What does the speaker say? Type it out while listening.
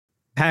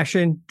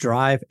Passion,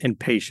 drive, and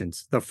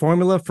patience. The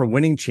formula for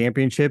winning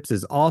championships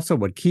is also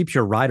what keeps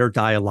your ride or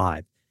die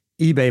alive.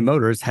 eBay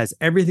Motors has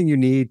everything you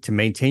need to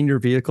maintain your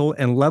vehicle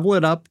and level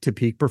it up to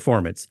peak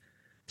performance.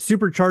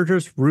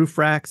 Superchargers, roof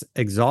racks,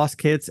 exhaust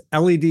kits,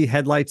 LED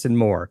headlights, and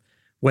more.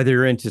 Whether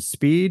you're into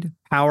speed,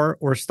 power,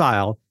 or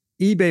style,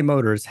 eBay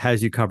Motors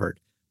has you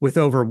covered. With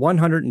over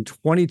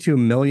 122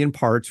 million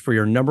parts for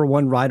your number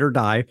one ride or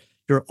die,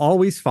 you'll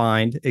always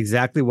find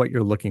exactly what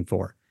you're looking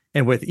for.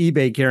 And with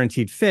eBay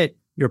Guaranteed Fit,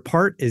 your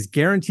part is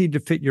guaranteed to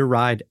fit your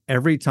ride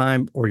every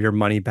time or your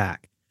money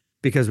back.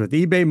 Because with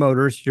eBay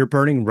Motors, you're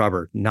burning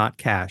rubber, not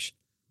cash.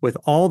 With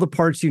all the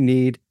parts you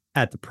need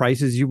at the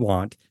prices you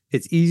want,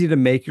 it's easy to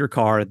make your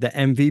car the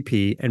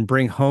MVP and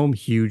bring home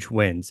huge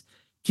wins.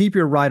 Keep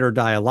your ride or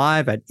die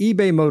alive at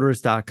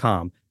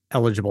ebaymotors.com.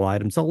 Eligible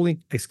items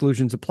only.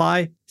 Exclusions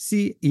apply.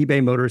 See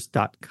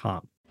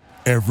ebaymotors.com.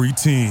 Every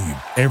team,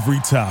 every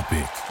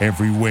topic,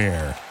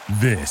 everywhere.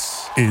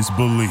 This is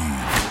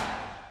Believe.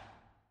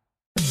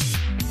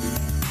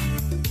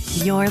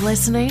 You're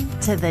listening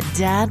to the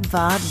Dad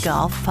Bod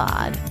Golf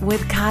Pod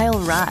with Kyle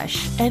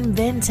Rush and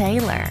Ben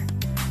Taylor.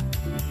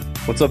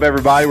 What's up,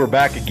 everybody? We're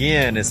back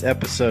again. It's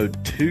episode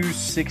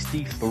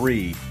 263.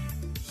 We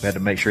had to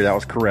make sure that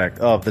was correct.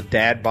 Of the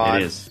Dad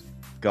Bod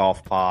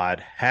Golf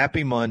Pod.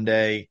 Happy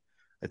Monday.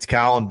 It's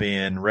Kyle and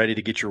Ben, ready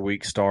to get your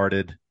week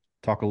started.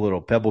 Talk a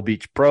little Pebble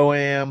Beach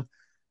Pro-Am.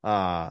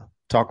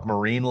 Talk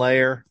Marine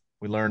Layer.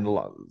 We learned a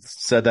lot,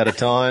 said that a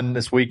ton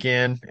this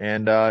weekend.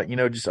 And,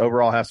 just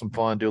overall have some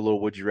fun, do a little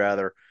Would You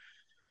Rather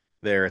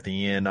there at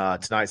the end.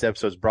 Tonight's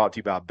episode is brought to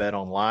you by Bet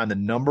Online, the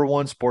number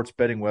one sports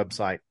betting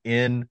website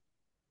in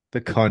the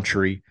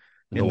country,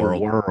 in the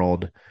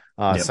world.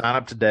 Sign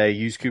up today.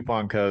 Use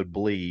coupon code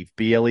BLEAV,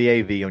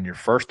 BLEAV, on your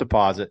first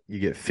deposit.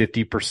 You get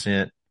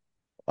 50%,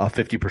 a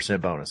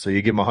 50% bonus. So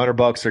you give them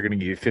 $100, they're going to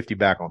give you 50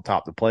 back on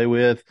top to play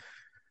with.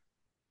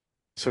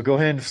 So go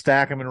ahead and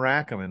stack them and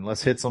rack them, and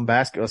let's hit some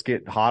basketball. Let's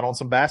get hot on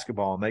some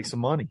basketball and make some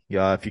money.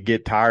 If you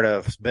get tired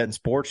of betting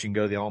sports, you can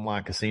go to the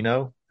online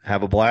casino,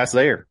 have a blast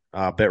there.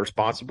 Bet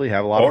responsibly,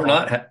 have a lot of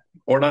fun.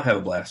 Or not have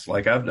a blast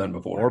like I've done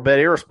before. Or bet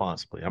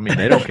irresponsibly. I mean,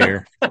 they don't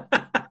care.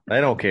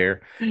 They don't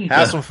care.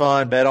 Have some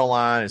fun. Bet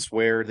online is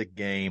where the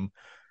game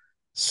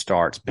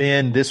starts.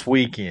 Ben, this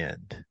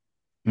weekend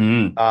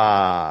is,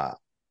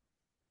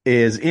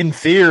 in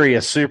theory,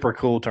 a super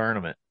cool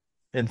tournament.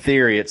 In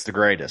theory, it's the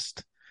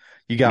greatest.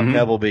 You got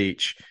Pebble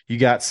Beach. You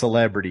got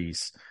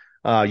celebrities.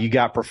 You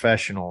got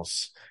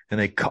professionals. And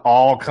they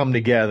all come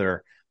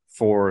together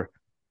for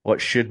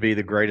what should be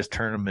the greatest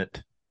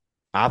tournament,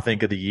 I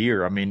think, of the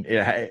year. I mean,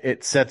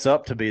 it sets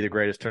up to be the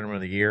greatest tournament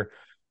of the year.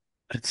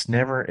 It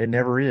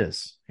never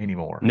is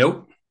anymore.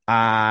 Nope.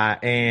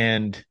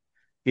 And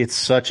it's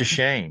such a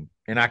shame.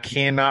 And I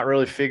cannot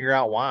really figure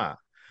out why.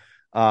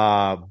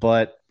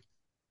 But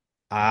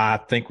I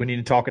think we need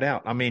to talk it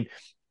out. I mean,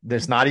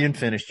 it's not even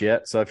finished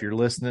yet. So if you're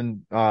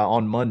listening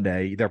on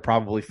Monday, they're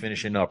probably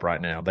finishing up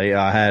right now. They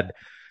had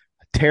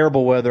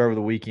terrible weather over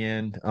the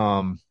weekend.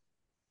 Well,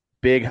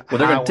 they're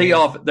going to tee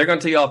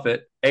off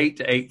at 8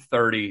 to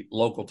 8:30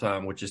 local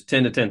time, which is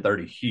 10 to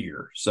 10:30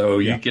 here. So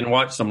you can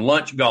watch some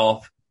lunch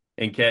golf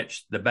and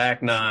catch the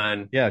back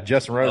nine. Yeah,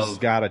 Justin Rose has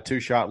got a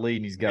 2-shot lead,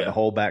 and he's got the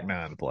whole back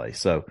nine to play.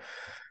 So,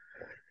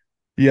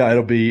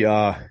 it'll be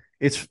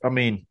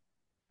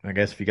I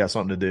guess if you got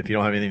something to do, if you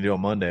don't have anything to do on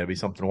Monday, it'll be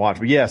something to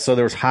watch. But so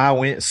there was high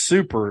wind,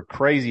 super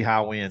crazy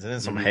high winds, and then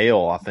some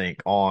hail, I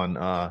think,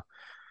 on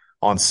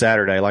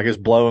Saturday. Like, it was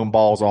blowing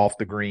balls off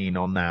the green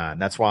on 9.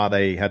 That's why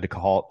they had to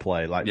call it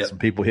play. Like, some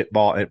people hit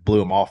ball, it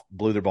blew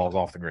their balls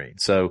off the green.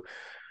 So,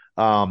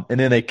 and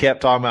then they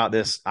kept talking about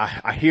this.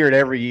 I hear it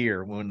every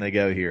year when they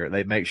go here.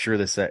 They make sure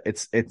this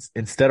it's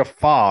instead of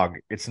fog,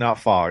 it's not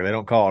fog. They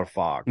don't call it a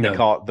fog. They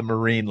call it the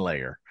marine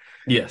layer.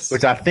 Yes.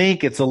 Which I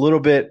think it's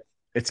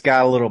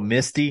got a little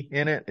misty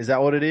in it. Is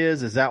that what it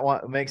is? Is that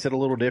what makes it a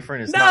little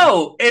different?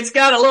 It's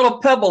got a little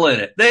pebble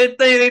in it.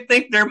 They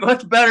think they're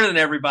much better than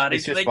everybody,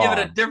 so they fog. give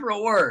it a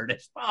different word.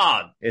 It's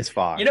fog. It's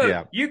fog.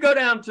 You go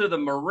down to the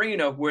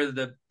marina where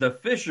the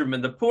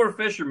fishermen, the poor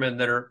fishermen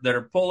that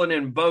are pulling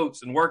in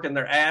boats and working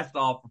their ass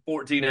off for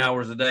 14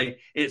 hours a day,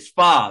 it's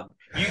fog.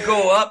 You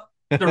go up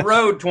the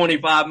road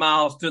 25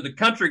 miles to the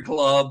country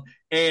club,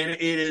 and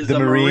it is the a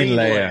marine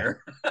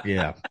layer.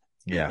 Yeah.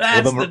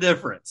 That's the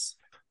difference.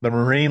 The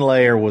marine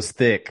layer was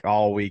thick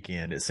all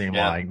weekend, it seemed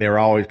like. They were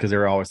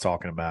always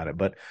talking about it.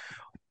 But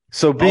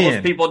so Ben, all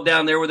those people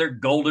down there with their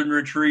golden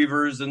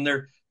retrievers and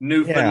their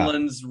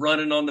Newfoundlands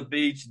running on the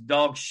beach,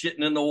 dogs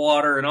shitting in the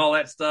water and all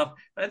that stuff.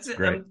 That's it.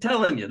 I'm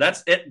telling you,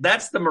 that's it.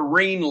 That's the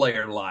marine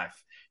layer life.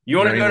 You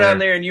want to go down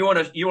there and you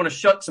want to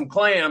shuck some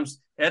clams.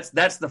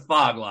 That's the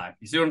fog life.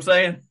 You see what I'm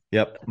saying?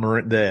 Yep.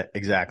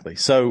 Exactly.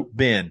 So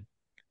Ben,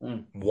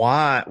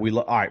 why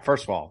all right.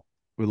 First of all,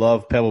 we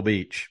love Pebble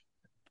Beach.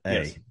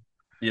 A.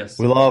 Yes.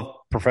 We love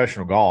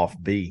professional golf.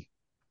 B.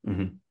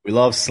 Mm-hmm. We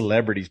love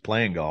celebrities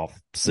playing golf.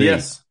 C.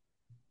 Yes.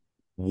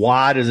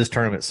 Why does this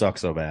tournament suck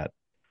so bad?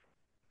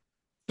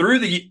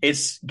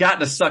 it's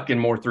gotten to suck in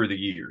more through the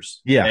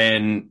years. Yeah.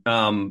 And,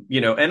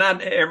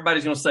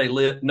 everybody's going to say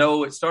Liv.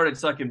 No, it started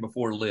sucking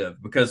before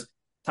Liv because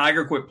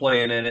Tiger quit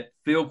playing in it.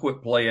 Phil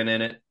quit playing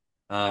in it.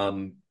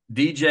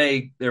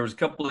 DJ, there was a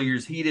couple of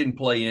years he didn't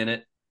play in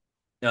it.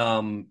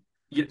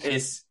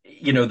 It's,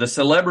 the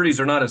celebrities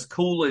are not as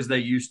cool as they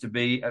used to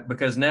be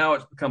because now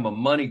it's become a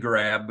money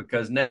grab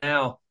because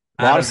now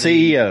a lot of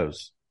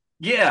CEOs.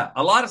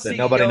 A lot of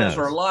CEOs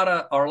or a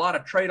lot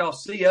of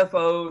trade-off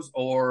CFOs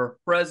or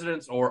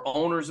presidents or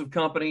owners of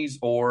companies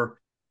or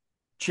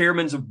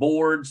chairmen of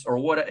boards or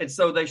what. And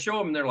so they show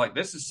them and they're like,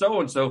 this is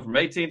so-and-so from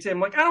AT&T. I'm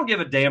like, I don't give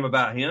a damn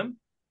about him.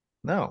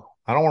 No,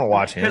 I don't want to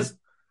watch him. Because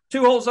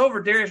 2 holes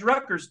over, Darius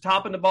Rucker's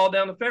topping the ball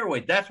down the fairway.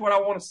 That's what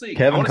I want to see.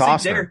 Kevin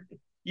Costner.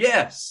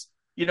 Yes.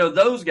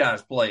 Those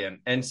guys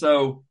playing. And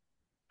so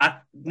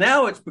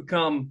now it's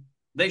become,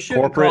 they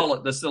shouldn't call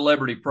it the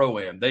celebrity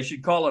pro-am. They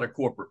should call it a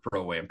corporate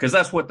pro-am because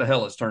that's what the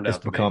hell it's turned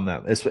out to be.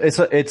 It's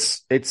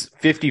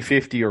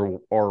 50-50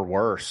 or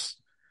worse.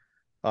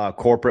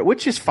 Corporate,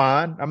 which is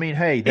fine. I mean,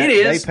 hey,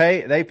 they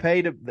pay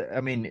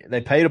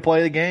to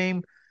play the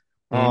game.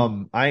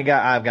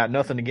 I've got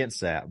nothing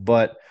against that,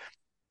 but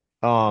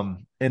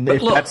if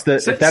that's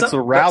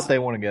the route they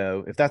want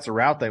to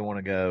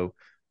go,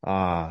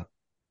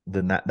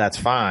 then that's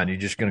fine. You're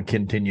just going to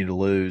continue to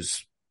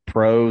lose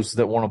pros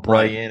that want to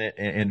play in it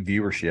and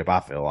viewership, I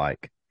feel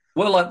like.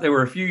 Well, there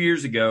were a few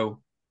years ago,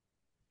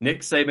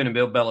 Nick Saban and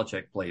Bill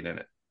Belichick played in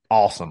it.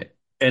 Awesome.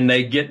 And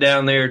they get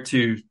down there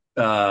to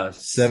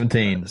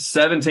 17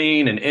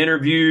 and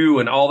interview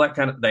and all that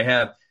kind of. They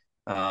have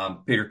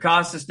Peter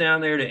Costas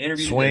down there to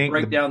interview, swing,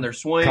 break down their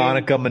swing.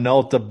 Konica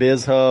Minolta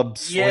BizHub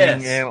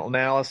swing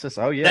analysis.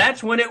 Oh yeah,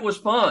 that's when it was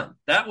fun.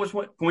 That was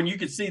when you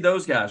could see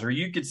those guys, or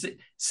you could see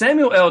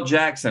Samuel L.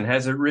 Jackson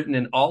has it written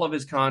in all of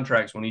his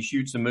contracts when he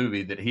shoots a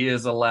movie that he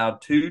is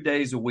allowed 2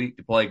 days a week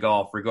to play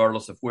golf,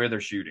 regardless of where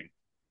they're shooting.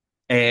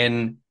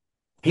 And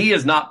he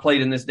has not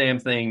played in this damn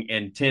thing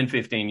in 10,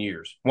 15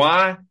 years.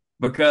 Why?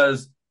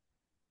 Because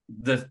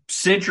the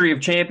Century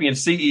of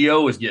Champions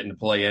CEO is getting to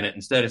play in it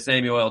instead of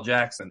Samuel L.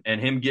 Jackson, and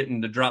him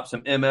getting to drop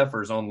some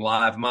MFers on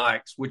live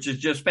mics, which is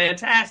just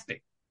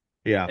fantastic.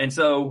 Yeah. And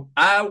so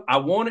I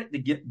want it to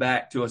get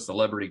back to a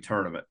celebrity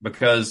tournament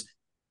because,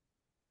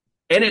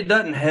 and it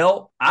doesn't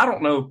help. I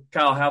don't know,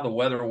 Kyle, how the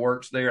weather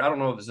works there. I don't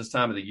know if it's this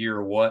time of the year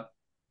or what,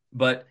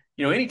 but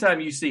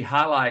anytime you see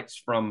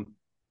highlights from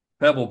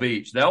Pebble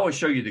Beach, they always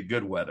show you the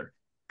good weather.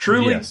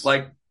 Truly,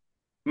 like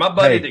my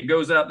buddy that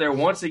goes out there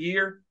once a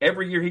year,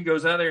 every year he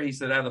goes out there, he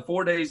said out of the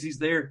 4 days he's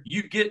there,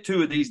 you get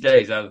 2 of these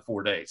days out of the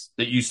 4 days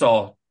that you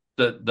saw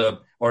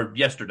or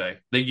yesterday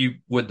that you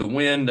with the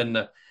wind and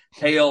the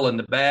hail and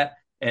the bat.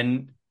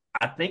 And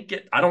I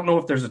don't know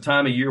if there's a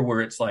time of year where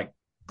it's like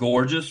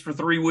gorgeous for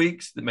 3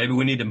 weeks that maybe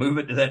we need to move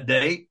it to that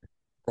date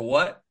or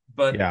what.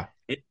 But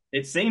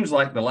it seems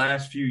like the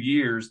last few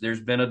years there's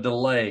been a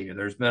delay, or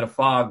there's been a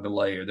fog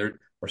delay,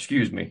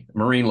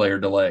 marine layer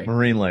delay.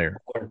 Marine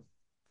layer.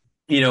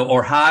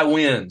 Or high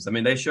winds. I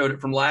mean, they showed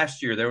it from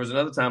last year. There was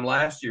another time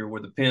last year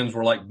where the pins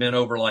were like bent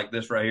over like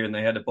this right here, and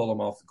they had to pull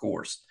them off the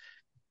course.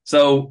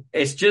 So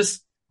it's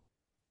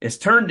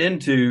turned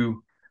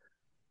into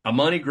a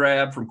money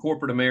grab from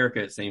corporate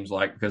America, it seems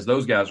like, because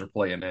those guys are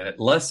playing in it.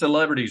 Less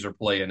celebrities are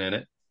playing in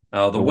it.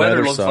 The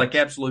weather looks like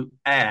absolute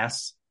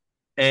ass.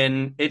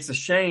 And it's a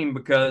shame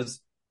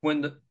because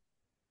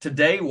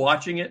today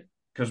watching it,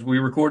 because we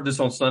recorded this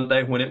on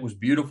Sunday when it was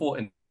beautiful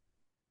and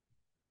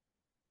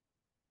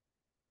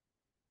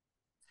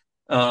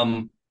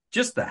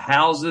just the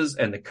houses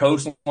and the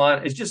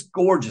coastline is just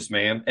gorgeous,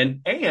 man.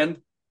 And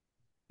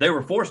they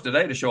were forced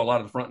today to show a lot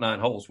of the front 9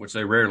 holes, which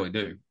they rarely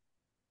do.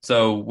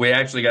 So we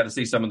actually got to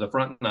see some of the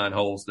front 9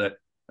 holes that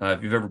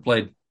if you've ever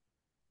played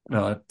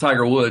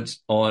Tiger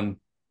Woods on,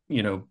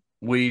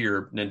 Wii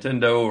or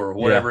Nintendo or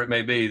whatever it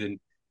may be, then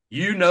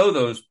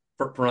those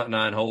front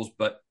 9 holes.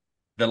 But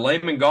the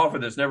layman golfer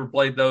that's never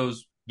played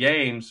those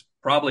games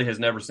probably has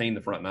never seen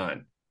the front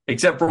 9,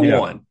 except for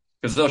one.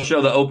 Because they'll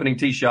show the opening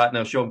tee shot and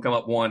they'll show them come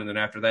up 1, and then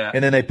after that,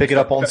 and then they pick it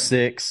up on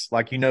 6,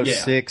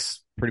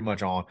 6 pretty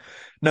much on.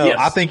 No, yes.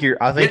 I think they're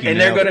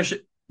going to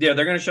they're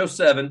going to show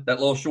 7, that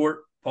little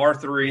short par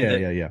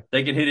 3. Yeah.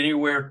 They can hit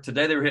anywhere.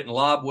 Today they were hitting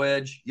lob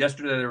wedge.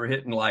 Yesterday they were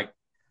hitting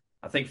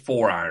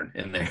 4 iron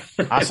in there.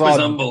 I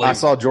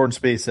saw Jordan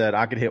Spieth said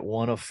I could hit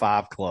 1 of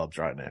 5 clubs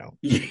right now.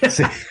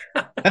 Yeah.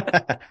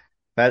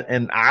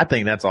 And I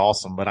think that's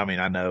awesome. But I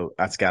mean, I know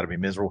that's got to be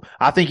miserable.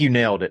 I think you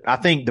nailed it. I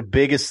think the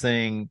biggest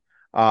thing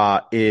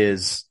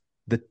is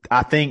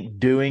I think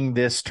doing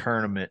this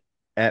tournament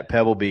at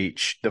Pebble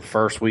Beach the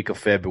first week of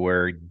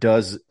February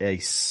does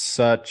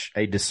such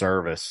a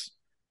disservice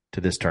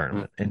to this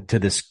tournament and to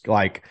this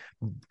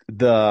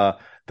the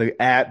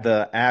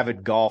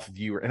avid golf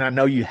viewer. And I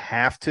know you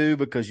have to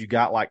because you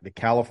got the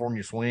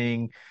California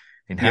swing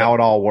and how it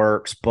all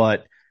works,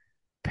 but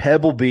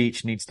Pebble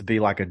Beach needs to be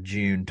like a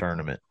June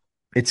tournament.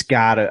 It's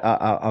got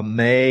a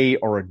May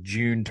or a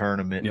June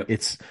tournament.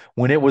 It's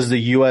when it was the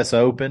U.S.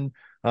 Open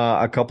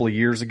a couple of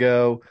years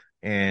ago,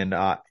 and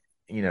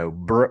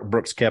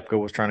Brooks Koepka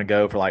was trying to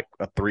go for like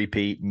a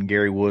three-peat, and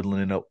Gary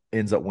Woodland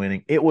ends up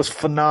winning. It was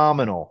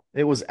phenomenal.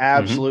 It was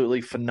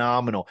absolutely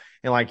phenomenal.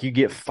 And like, you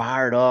get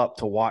fired up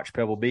to watch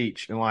Pebble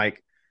Beach, and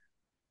like,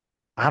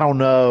 I don't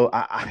know.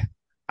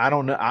 I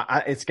don't know.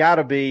 It's got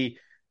to be,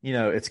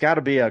 it's got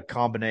to be a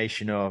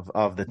combination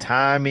of the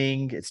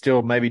timing. It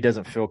still maybe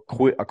doesn't feel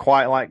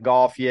quite like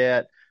golf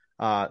yet.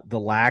 The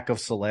lack of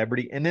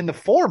celebrity, and then the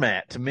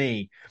format, to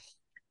me,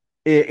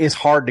 is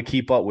hard to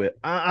keep up with.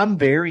 I'm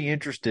very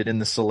interested in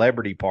the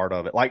celebrity part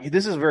of it. Like,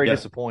 this is very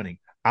disappointing.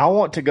 I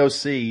want to go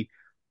see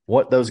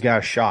what those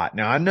guys shot.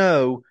 Now, I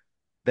know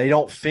they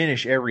don't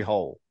finish every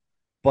hole,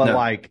 but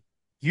like,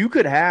 you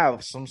could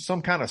have some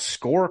kind of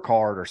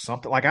scorecard or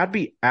something. Like, I'd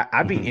be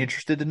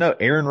interested to know.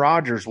 Aaron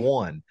Rodgers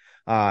won.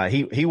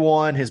 He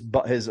won his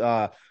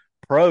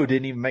pro,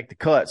 didn't even make the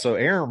cut. So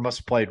Aaron must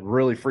have played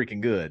really freaking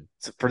good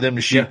for them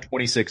to shoot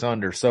 26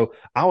 under. So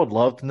I would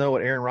love to know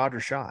what Aaron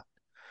Rodgers shot.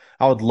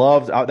 I would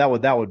love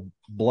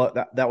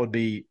that'd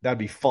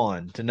be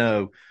fun to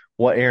know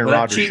what Aaron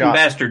Rodgers cheating shot.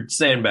 Bastard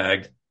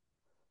sandbagged.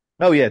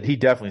 Oh yeah, he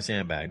definitely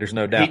sandbagged. There's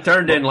no doubt. He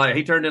turned in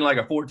like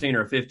a 14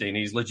 or a 15.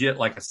 He's legit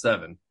like a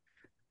 7.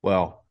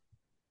 Well,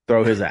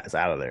 throw his ass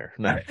out of there.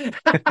 No.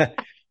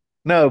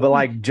 No, but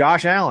like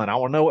Josh Allen, I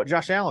want to know what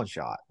Josh Allen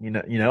shot. I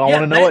want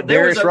to know what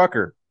Darius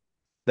Rucker.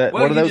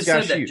 What do those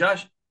guys shoot?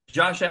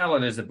 Josh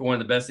Allen is one of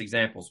the best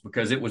examples,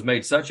 because it was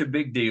made such a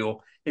big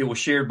deal. It was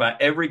shared by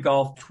every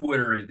golf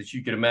Twitter that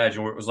you could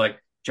imagine, where it was like,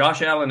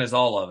 Josh Allen is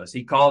all of us.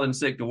 He called in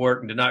sick to work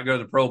and did not go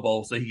to the Pro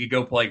Bowl so he could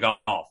go play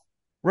golf.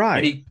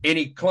 Right. And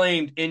he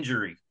claimed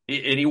injury,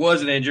 and he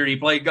wasn't injured. He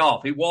played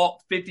golf. He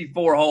walked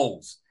 54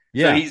 holes.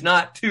 Yeah. So he's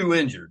not too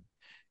injured.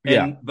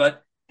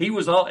 But he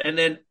was all, and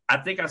then I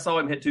think I saw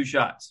him hit 2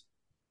 shots.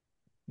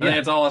 I think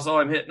that's all I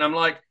saw him hit. And I'm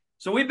like,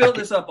 so we built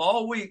this up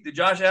all week that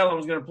Josh Allen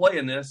was going to play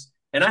in this,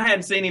 and I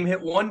hadn't seen him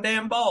hit one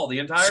damn ball the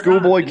entire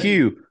Schoolboy time.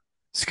 Q.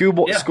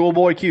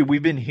 Schoolboy Q.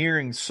 We've been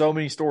hearing so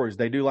many stories.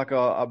 They do like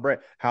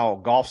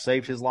how golf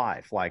saved his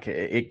life. Like,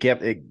 it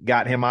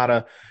got him out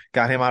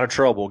of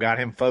trouble, got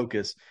him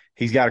focused.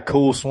 He's got a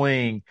cool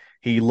swing.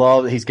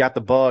 He's got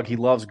the bug. He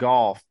loves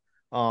golf.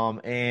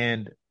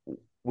 And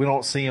we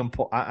don't see him.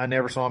 I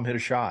never saw him hit a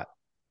shot.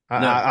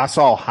 I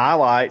saw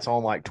highlights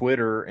on like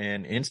Twitter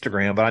and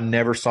Instagram, but I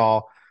never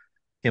saw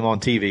him on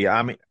TV.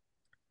 I mean,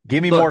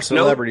 give me more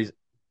celebrities.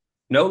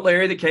 No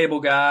Larry the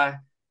Cable Guy.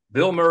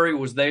 Bill Murray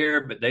was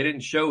there, but they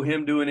didn't show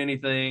him doing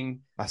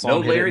anything. I saw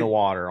him hit it in the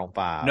water on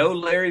 5. No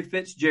Larry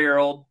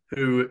Fitzgerald,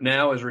 who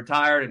now is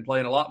retired and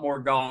playing a lot more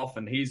golf,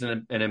 and he's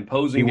an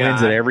imposing guy. He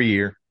wins it every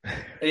year.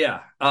 Yeah.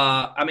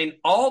 I mean,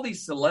 all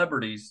these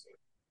celebrities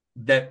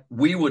that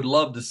we would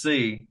love to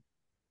see,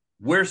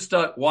 we're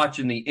stuck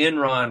watching the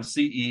Enron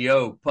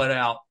CEO put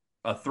out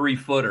a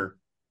 3-footer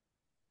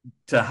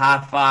to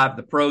high-five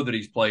the pro that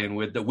he's playing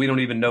with, that we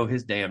don't even know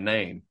his damn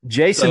name.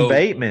 Jason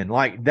Bateman,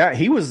 like that,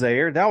 he was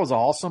there. That was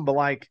awesome, but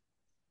like,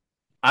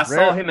 I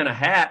saw him in a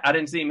hat. I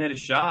didn't see him hit a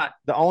shot.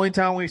 The only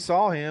time we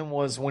saw him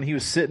was when he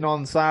was sitting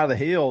on the side of the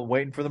hill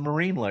waiting for the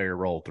marine layer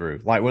roll through.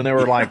 Like, when they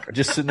were like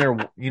just sitting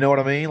there, you know what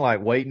I mean?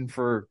 Like, waiting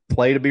for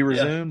play to be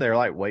resumed. They're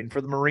like waiting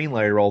for the marine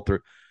layer roll through.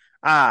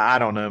 I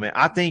don't know, man.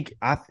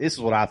 This is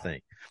what I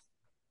think.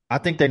 I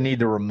think they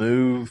need to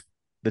remove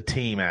the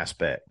team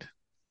aspect.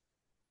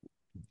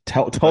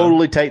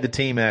 Totally take the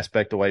team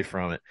aspect away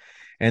from it,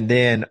 and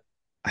then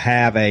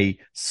have a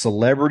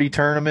celebrity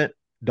tournament,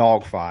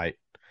 dogfight,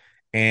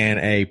 and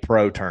a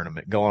pro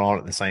tournament going on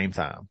at the same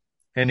time.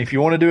 And if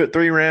you want to do it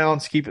 3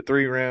 rounds, keep it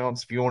 3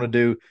 rounds. If you want to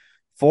do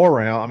 4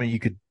 rounds, I mean, you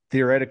could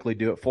theoretically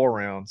do it 4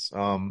 rounds.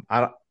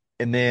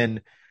 And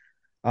then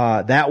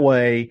that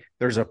way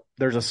there's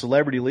a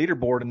celebrity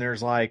leaderboard, and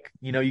there's like,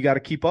 you got to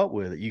keep up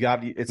with it.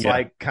 It's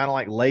like kind of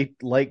like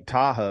Lake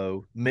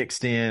Tahoe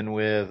mixed in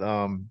with,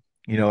 an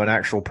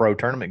actual pro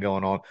tournament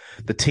going on.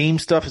 The team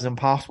stuff is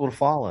impossible to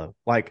follow.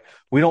 Like,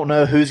 we don't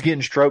know who's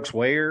getting strokes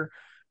where.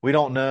 We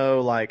don't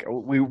know, like,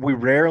 we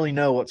rarely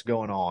know what's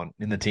going on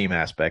in the team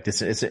aspect.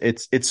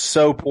 It's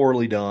so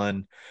poorly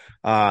done.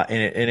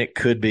 And it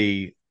could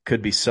be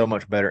so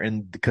much better.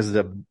 And because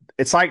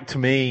it's like, to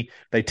me,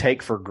 they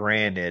take for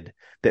granted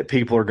that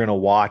people are going to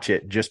watch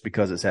it just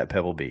because it's at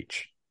Pebble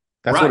Beach.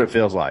 That's what it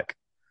feels like.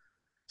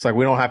 It's like,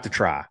 we don't have to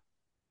try.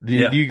 Do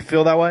you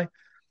feel that way?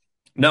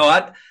 No,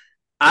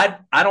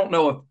 I don't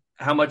know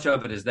how much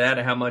of it is that,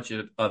 and how much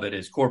of it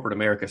is corporate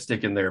America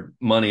sticking their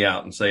money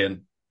out and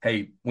saying,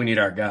 hey, we need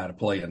our guy to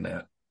play in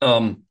that.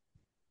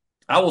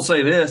 I will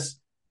say this.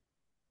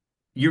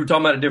 You were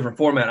talking about a different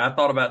format. I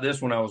thought about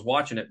this when I was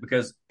watching it,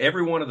 because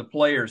every one of the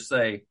players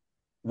say,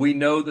 we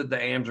know that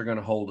the AMs are going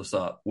to hold us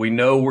up. We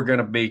know we're going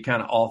to be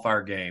kind of off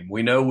our game.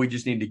 We know we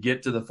just need to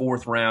get to the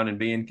 4th round and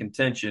be in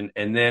contention,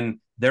 and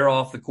then they're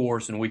off the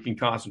course and we can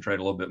concentrate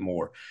a little bit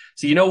more.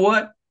 So you know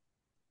what?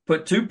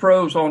 Put 2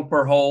 pros on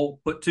per hole,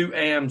 put 2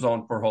 AMs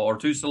on per hole, or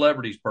 2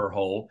 celebrities per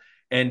hole,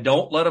 and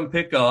don't let them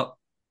pick up.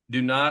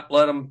 Do not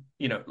let them,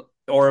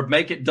 or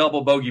make it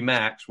double bogey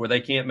max, where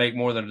they can't make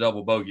more than a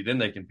double bogey. Then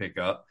they can pick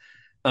up.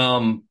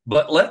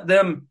 But let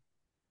them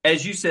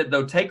as you said,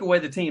 though, take away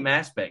the team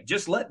aspect.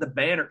 Just let the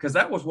banner, because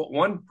that was what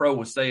one pro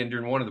was saying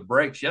during one of the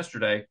breaks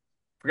yesterday.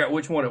 Forgot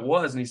which one it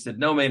was. And he said,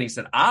 no, man, he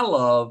said, I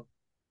love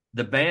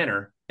the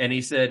banner. And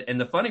he said,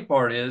 and the funny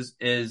part is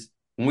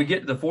when we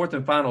get to the fourth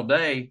and final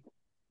day,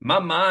 my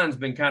mind's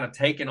been kind of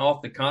taken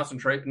off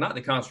not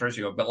the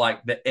concentration, but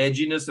like the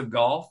edginess of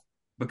golf,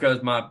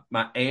 because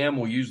my AM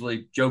will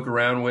usually joke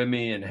around with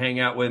me and hang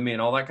out with me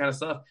and all that kind of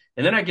stuff.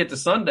 And then I get to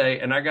Sunday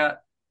and I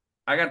got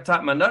to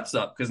tighten my nuts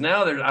up, because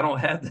now I don't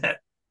have that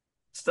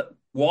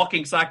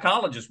walking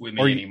psychologist with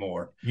me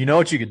anymore. You know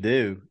what you could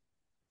do?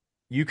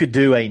 You could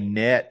do a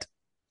net,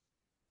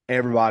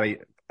 every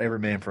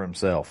man for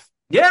himself.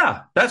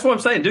 Yeah, that's what I'm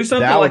saying. Do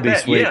something like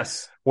that. Sweet.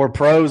 Yes. Where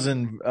pros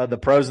and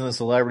the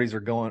celebrities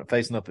are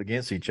facing up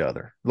against each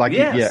other. Like,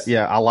 yes.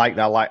 Yeah. I like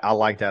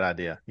that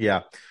idea.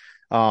 Yeah.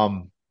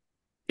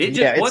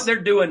 What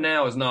they're doing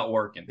now is not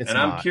working. And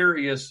I'm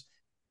curious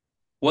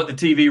what the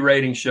TV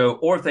ratings show,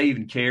 or if they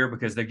even care,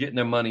 because they're getting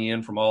their money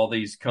in from all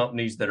these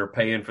companies that are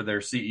paying for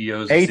their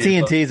CEOs.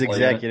 AT&T's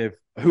executive,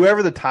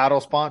 whoever the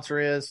title sponsor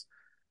is,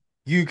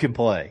 you can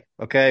play.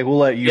 Okay, we'll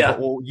let you. Yeah.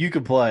 Well, you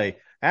can play.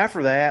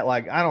 After that,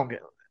 like, I don't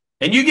get.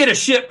 And you get a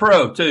shit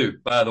pro too,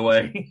 by the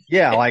way.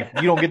 Yeah, like,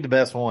 you don't get the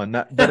best one.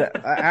 But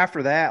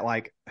after that,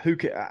 like, who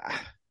can?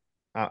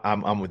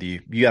 I'm with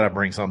you. You got to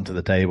bring something to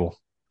the table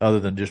other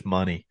than just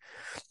money.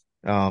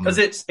 Because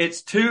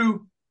it's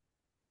too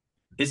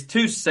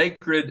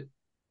sacred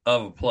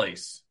of a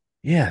place.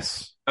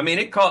 Yes. I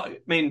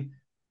mean,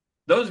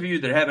 those of you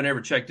that haven't ever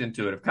checked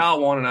into it, if Kyle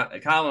and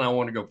I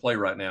want to go play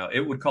right now,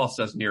 it would cost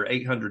us near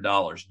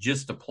 $800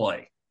 just to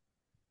play.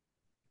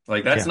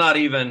 Like, that's not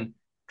even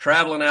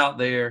traveling out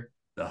there,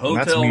 the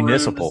hotel room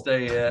to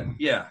stay at.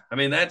 Yeah. I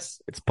mean, it's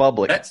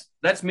public.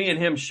 That's me and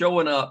him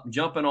showing up,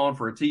 jumping on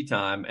for a tee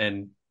time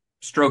and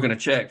stroking a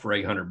check for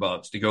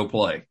 $800 to go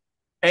play.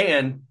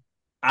 And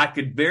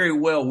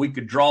we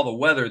could draw the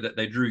weather that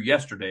they drew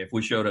yesterday if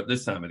we showed up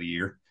this time of the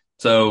year.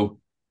 So,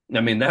 I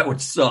mean, that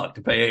would suck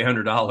to pay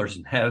 $800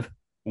 and have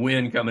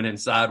wind coming in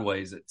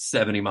sideways at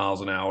 70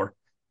 miles an hour.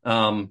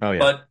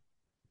 But,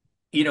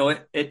 you know,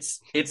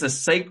 it's a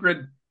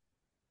sacred.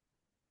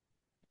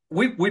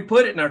 We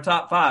put it in our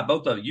top 5,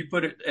 both of you. You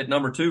put it at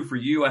number 2 for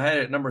you. I had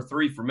it at number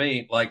 3 for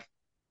me. Like,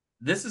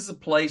 this is a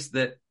place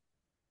that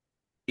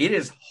it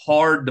is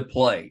hard to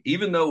play,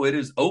 even though it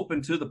is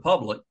open to the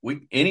public.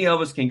 Any of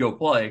us can go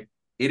play.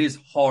 It is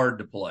hard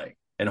to play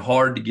and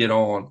hard to get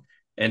on.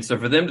 And so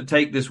for them to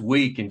take this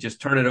week and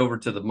just turn it over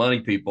to the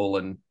money people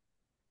and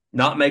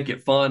not make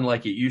it fun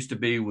like it used to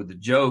be with the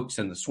jokes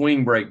and the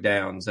swing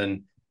breakdowns,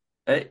 and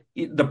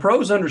the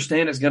pros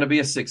understand it's going to be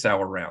a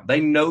 6-hour round. They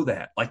know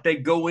that. Like, they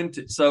go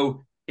into,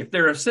 so if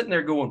they're sitting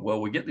there going,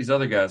 well, we get these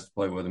other guys to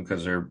play with them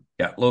because they're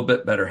got a little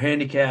bit better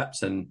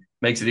handicaps and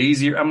makes it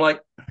easier. I'm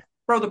like,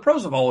 bro, the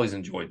pros have always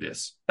enjoyed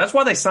this. That's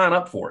why they sign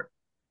up for it.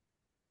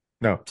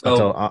 No,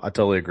 so, I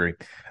totally agree.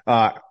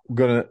 We're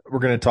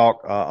gonna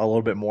talk a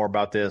little bit more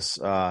about this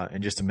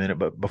in just a minute,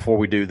 but before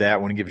we do that, I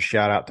want to give a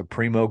shout out to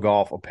Primo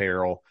Golf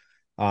Apparel.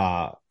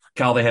 Kyle,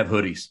 they have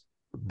hoodies.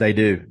 They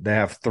do. They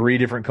have 3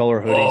 different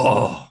color hoodies.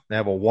 Oh. They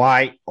have a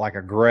white, like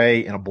a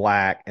gray, and a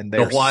black. And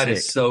the white sick.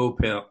 Is so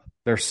pimp.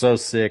 They're so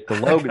sick.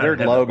 The logo, their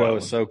logo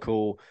is so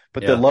cool.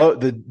 But the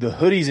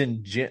hoodies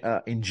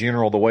in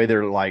general, the way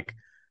they're like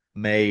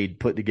made,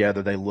 put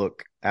together, they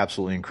look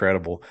absolutely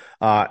incredible.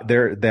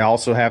 They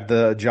also have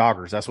the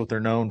joggers. That's what they're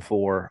known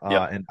for.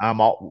 And I'm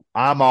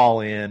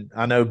all in.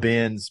 I know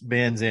Ben's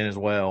in as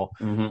well.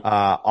 Mm-hmm.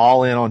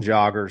 All in on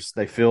joggers.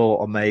 They feel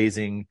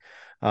amazing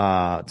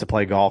to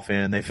play golf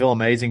in. They feel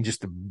amazing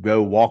just to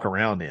go walk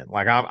around in.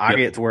 Like, I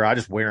get to where I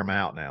just wear them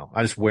out now.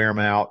 I just wear them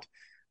out,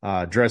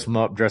 dress them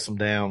up, dress them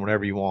down,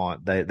 whatever you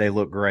want. They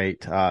look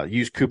great.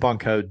 Use coupon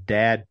code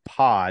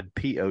DADPOD,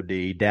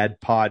 POD,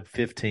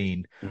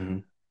 DADPOD15. Mm-hmm.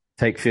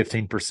 Take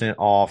 15%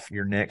 off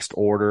your next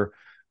order.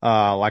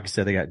 Like I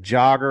said, they got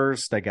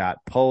joggers, they got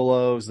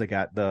polos, they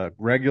got the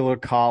regular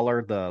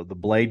collar, the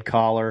blade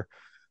collar.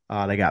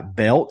 They got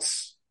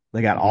belts.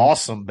 They got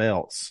awesome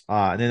belts.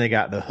 And then they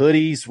got the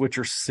hoodies, which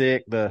are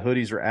sick. The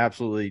hoodies are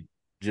absolutely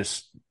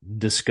just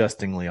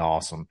disgustingly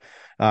awesome.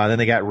 Then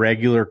they got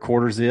regular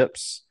quarter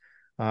zips.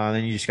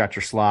 Then you just got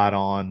your slide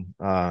on,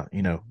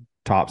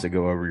 tops that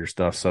go over your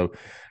stuff. So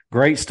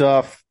great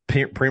stuff.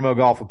 Primo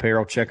Golf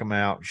Apparel. Check them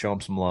out. Show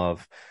them some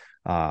love.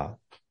 I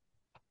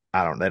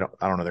don't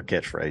know their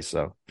catchphrase,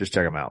 so just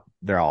check them out.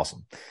 They're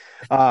awesome.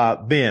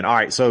 Ben, all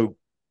right. So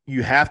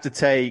you have to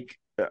take,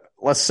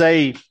 let's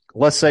say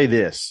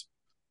this.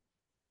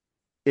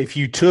 If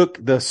you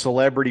took the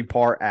celebrity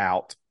part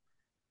out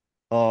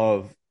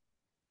of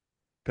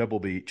Pebble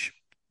Beach,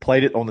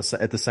 played it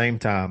at the same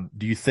time,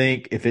 do you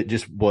think if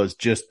it was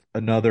just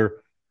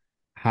another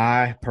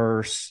high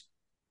purse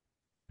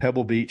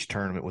Pebble Beach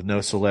tournament with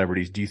no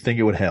celebrities, do you think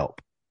it would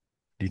help?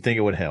 I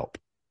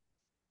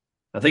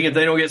think if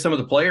they don't get some of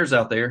the players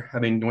out there, I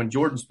mean, when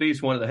Jordan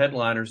Spieth's one of the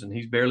headliners and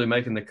he's barely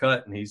making the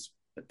cut and he's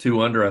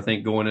 2 under, I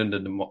think, going into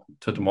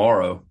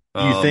tomorrow.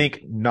 Do you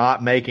think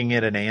not making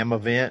it an AM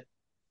event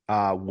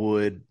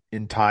would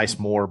entice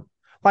more?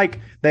 Like,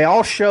 they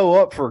all show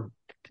up for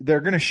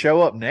they're going to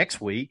show up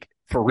next week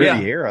for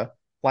Riviera. Yeah.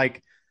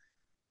 Like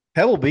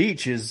Pebble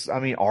Beach is, I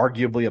mean,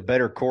 arguably a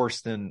better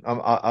course than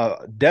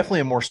definitely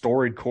a more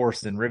storied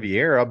course than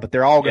Riviera, but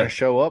they're all going to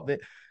show up.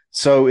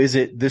 So is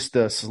it this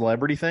the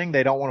celebrity thing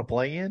they don't want to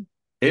play in?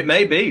 It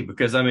may be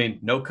because, I mean,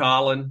 no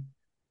Colin,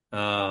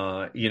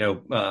 some of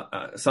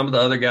the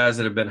other guys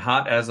that have been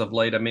hot as of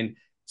late. I mean,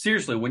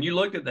 seriously, when you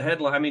look at the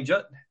headline, I mean,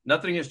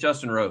 nothing against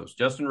Justin Rose.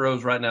 Justin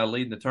Rose right now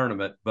leading the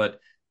tournament, but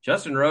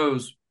Justin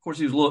Rose, of course,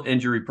 he was a little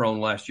injury prone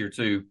last year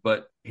too,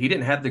 but he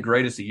didn't have the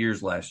greatest of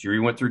years last year. He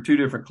went through 2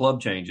 different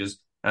club changes.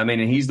 I mean,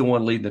 and he's the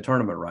one leading the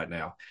tournament right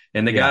now.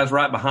 And the guys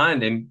right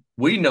behind him,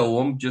 we know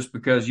them just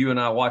because you and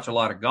I watch a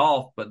lot of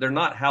golf, but they're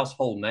not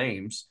household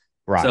names.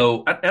 Right.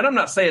 So, and I'm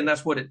not saying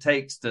that's what it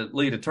takes to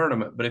lead a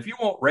tournament, but if you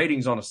want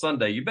ratings on a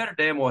Sunday, you better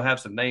damn well have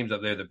some names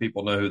up there that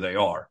people know who they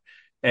are.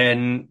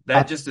 And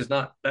that just is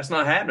not, that's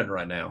not happening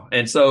right now.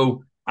 And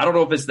so I don't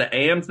know if it's the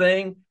AM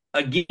thing.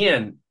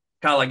 Again,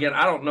 Kyle, I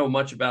don't know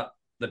much about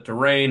the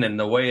terrain and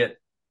the way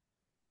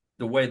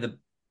the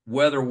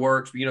weather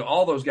works. You know,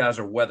 all those guys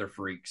are weather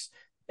freaks.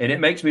 And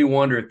it makes me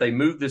wonder if they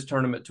move this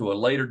tournament to a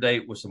later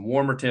date with some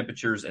warmer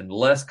temperatures and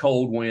less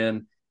cold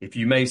wind, if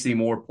you may see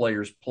more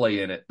players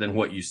play in it than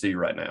what you see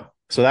right now.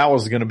 So that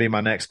was going to be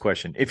my next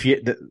question. If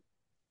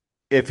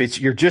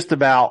you're just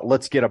about,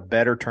 let's get a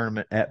better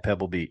tournament at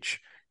Pebble Beach,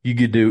 you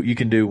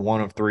can do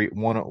one of 2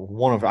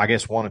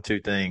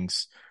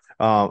 things.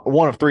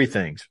 One of 3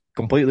 things: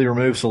 completely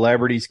remove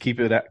celebrities, keep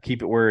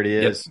it where it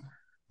is,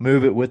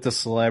 move it with the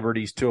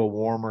celebrities to a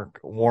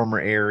warmer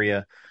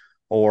area,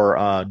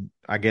 or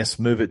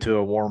move it to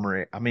a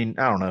warmer. I mean,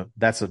 I don't know.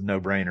 That's a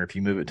no-brainer. If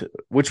you move it to,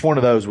 which one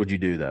of those would you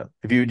do though?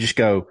 If you would just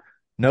go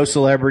no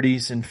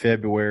celebrities in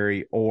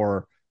February,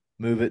 or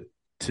move it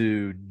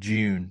to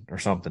June or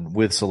something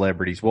with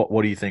celebrities,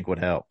 what do you think would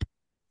help?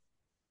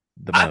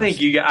 I think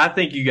you got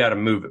to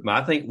move it.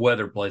 I think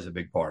weather plays a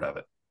big part of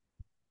it,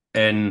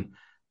 and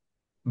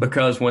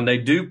because when they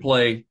do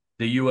play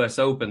the U.S.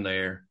 Open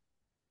there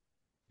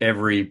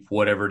every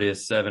whatever it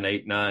is 7,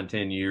 8, 9,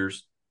 10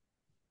 years,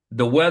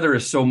 the weather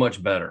is so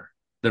much better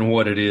than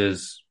what it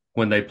is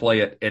when they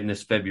play it in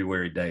this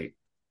February date.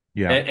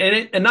 Yeah,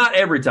 and not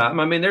every time.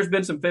 I mean, there's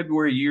been some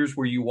February years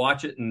where you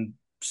watch it and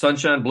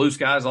sunshine, blue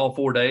skies all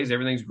 4 days,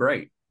 everything's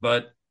great,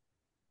 but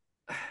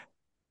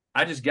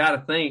I just got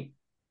to think.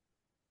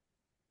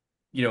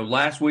 You know,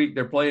 last week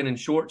they're playing in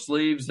short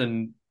sleeves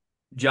and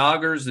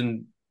joggers,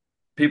 and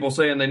people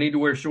saying they need to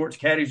wear shorts.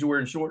 Caddies were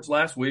wearing shorts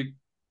last week.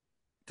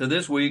 To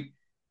this week,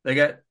 they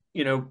got,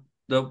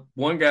 the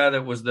one guy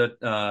that was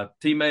the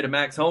teammate of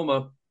Max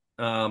Homa,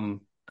 I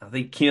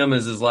think Kim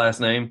is his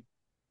last name.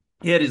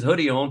 He had his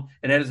hoodie on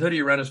and had his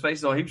hoodie around his face.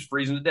 So he was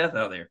freezing to death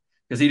out there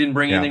because he didn't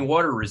bring anything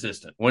water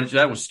resistant.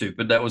 That was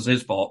stupid. That was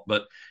his fault.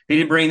 But he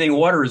didn't bring anything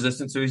water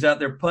resistant, so he's out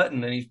there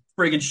putting and he's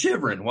friggin'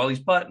 shivering while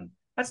he's putting.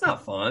 That's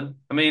not fun.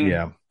 I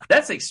mean,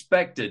 that's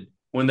expected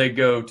when they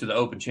go to the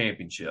Open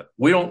Championship.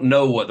 We don't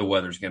know what the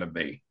weather's going to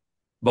be.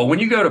 But when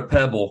you go to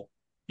Pebble,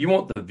 you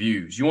want the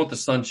views. You want the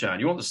sunshine.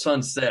 You want the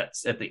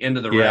sunsets at the end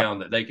of the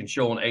round that they can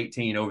show on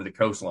 18 over the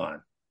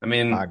coastline. I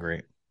mean, I agree.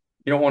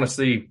 You don't want to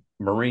see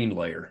marine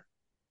layer.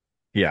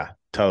 Yeah,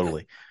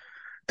 totally.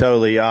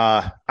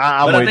 I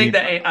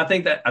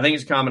think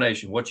it's a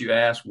combination. What you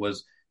asked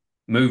was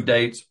move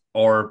dates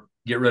or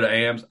get rid of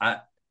AMs.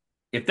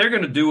 If they're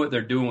going to do what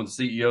they're doing with the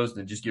CEOs,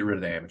 then just get rid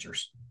of the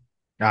amateurs.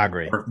 I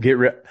agree.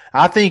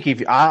 I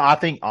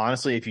think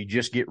honestly, if you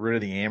just get rid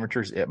of the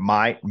amateurs, it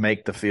might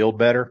make the field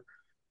better.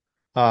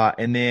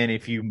 And then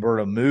if you were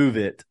to move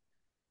it,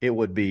 it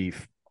would be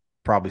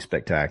probably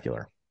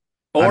spectacular.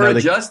 Or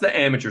adjust the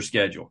amateur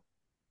schedule.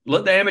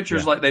 Let the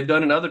amateurs, like they've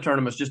done in other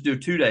tournaments, just do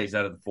 2 days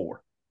out of the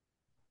 4.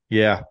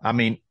 Yeah, I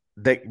mean,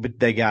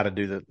 they got to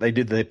do that.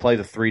 They play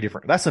the 3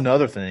 different. That's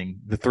another thing.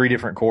 The 3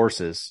 different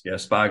courses. Yeah,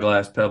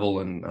 Spyglass, Pebble,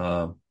 and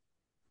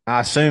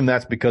I assume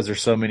that's because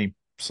there's so many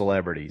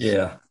celebrities.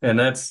 Yeah, and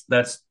that's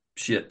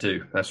shit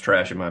too. That's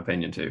trash in my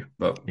opinion too.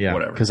 But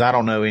whatever. Because I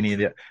don't know any of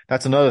that.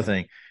 That's another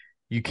thing.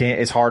 You can't.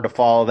 It's hard to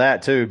follow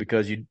that too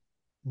because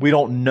we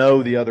don't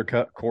know the other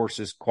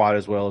courses quite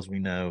as well as we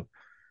know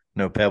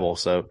Pebble.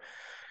 So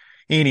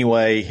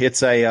anyway,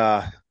 it's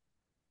our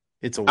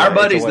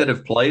buddies that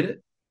have played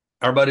it.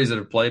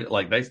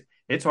 Like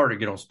it's harder to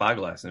get on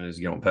Spyglass than it is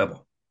to get on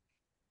Pebble.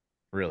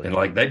 Really? And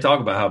like they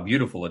talk about how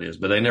beautiful it is,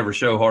 but they never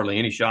show hardly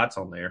any shots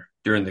on there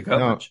during the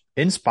coverage.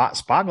 No,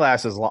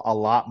 Spyglass is a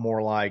lot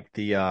more like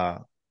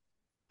the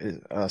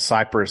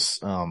Cypress.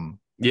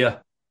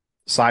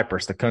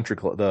 Cypress, the country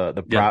club,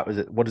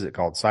 what is it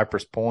called?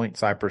 Cypress Point,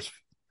 Cypress.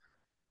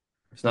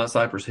 It's not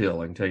Cypress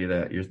Hill. I can tell you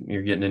that.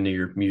 You're getting into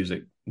your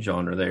music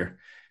genre there.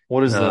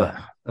 What is I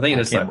think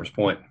it is Cypress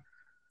Point.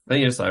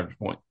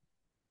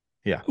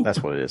 Yeah,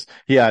 that's what it is.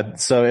 Yeah,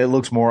 so it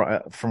looks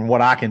more, from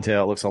what I can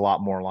tell, it looks a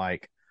lot more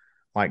like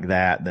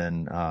that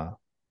than.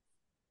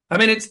 I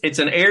mean, it's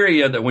an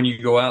area that when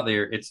you go out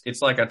there,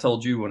 it's like I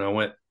told you when I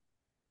went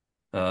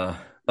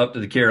up to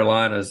the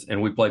Carolinas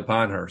and we played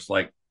Pinehurst.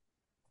 Like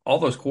all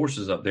those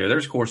courses up there,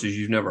 there's courses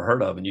you've never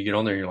heard of, and you get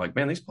on there and you're like,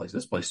 man, this place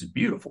is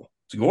beautiful.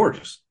 It's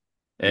gorgeous.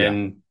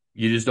 and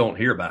you just don't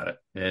hear about it.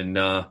 And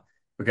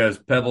because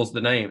Pebble's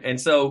the name. And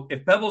so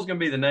if Pebble's going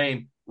to be the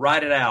name,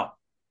 write it out.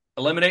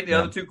 Eliminate the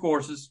other two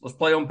courses. Let's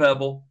play on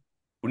Pebble.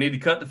 We need to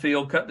cut the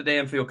field, cut the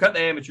damn field, cut the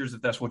amateurs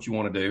if that's what you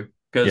want to do.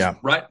 Because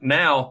right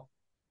now,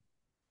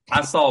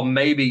 I saw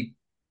maybe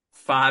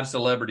 5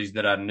 celebrities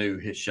that I knew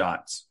hit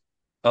shots.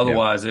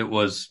 Otherwise, it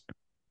was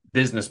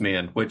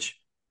businessmen, which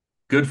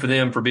good for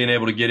them for being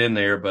able to get in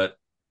there. But,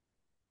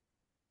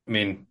 I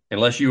mean,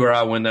 unless you or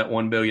I win that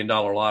 $1 billion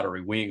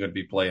lottery, we ain't going to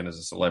be playing as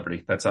a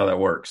celebrity. That's how that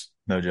works.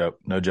 No joke.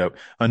 No joke.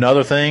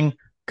 Another thing,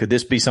 could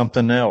this be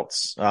something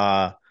else?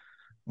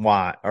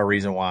 Why? A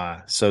reason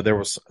why. So there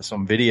was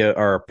some video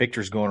or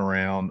pictures going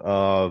around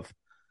of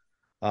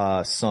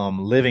some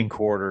living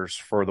quarters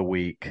for the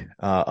week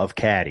of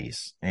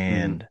caddies.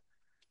 And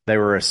they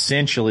were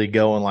essentially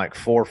going like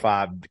 4 or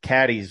 5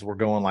 caddies were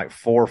going like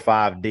 4 or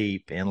 5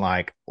 deep in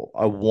like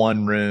a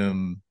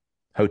 1-room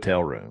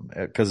hotel room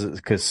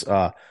because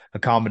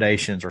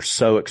accommodations are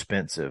so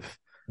expensive.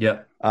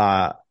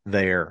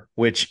 There,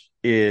 which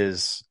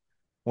is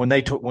when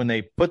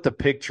they put the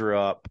picture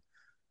up,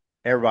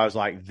 everybody's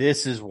like,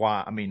 this is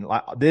why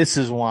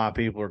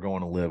people are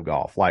going to live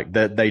golf. Like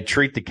they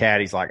treat the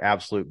caddies like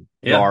absolute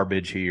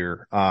garbage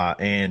here.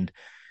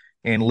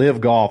 And live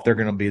golf, they're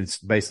going to be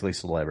basically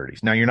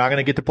celebrities. Now you're not going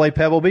to get to play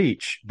Pebble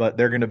Beach, but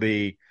they're going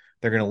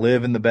to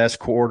live in the best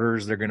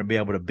quarters. They're going to be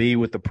able to be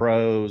with the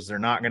pros. They're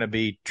not going to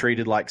be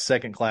treated like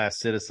second-class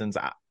citizens.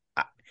 I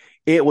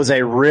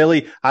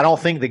don't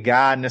think the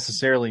guy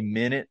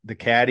necessarily the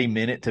caddy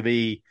meant it to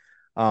be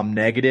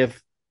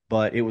negative,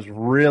 but it was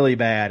really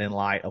bad in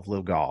light of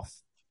live golf.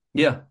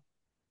 Yeah.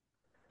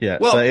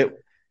 Well, so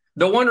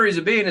the one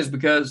reason being is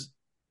because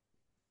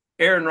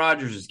Aaron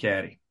Rodgers'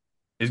 caddy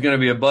is going to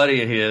be a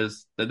buddy of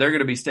his that they're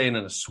going to be staying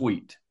in a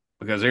suite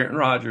because Aaron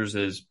Rodgers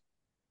is,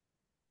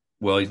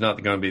 well, he's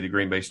not going to be the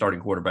Green Bay starting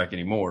quarterback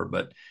anymore,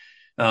 but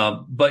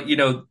you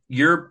know,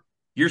 your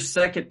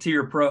second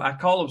tier pro, I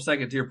call them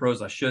second tier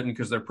pros. I shouldn't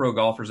because they're pro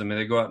golfers. I mean,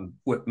 they go out and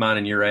whip mine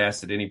in your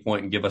ass at any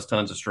point and give us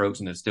tons of strokes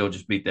and then still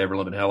just beat the ever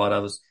living hell out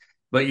of us.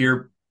 But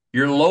your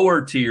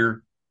lower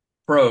tier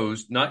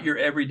pros, not your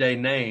everyday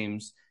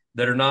names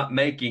that are not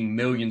making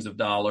millions of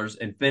dollars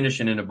and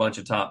finishing in a bunch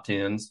of top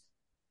 10s.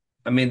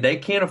 I mean, they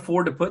can't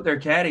afford to put their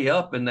caddy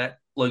up in that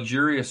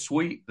luxurious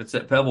suite that's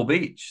at Pebble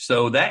Beach.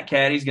 So that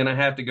caddy's going to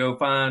have to go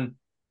find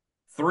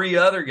 3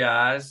 other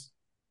guys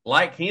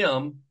like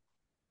him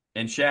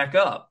and shack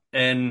up.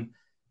 And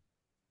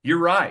you're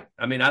right.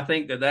 I mean, I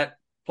think that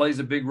plays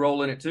a big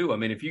role in it too. I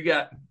mean,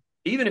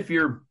 even if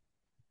you're,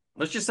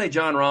 let's just say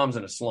Jon Rahm's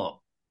in a slump,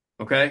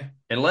 okay?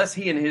 Unless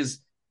he and his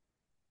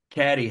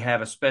caddy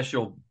have a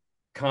special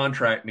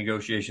contract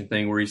negotiation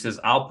thing where he says,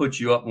 I'll put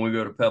you up when we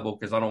go to Pebble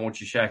because I don't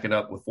want you shacking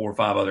up with 4 or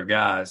 5 other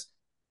guys.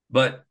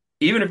 But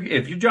even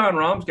if you're Jon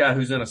Rahm's guy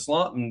who's in a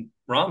slump and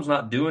Rahm's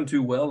not doing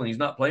too well and he's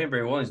not playing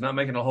very well, and he's not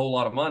making a whole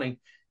lot of money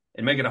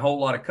and making a whole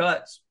lot of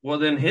cuts, well,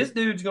 then his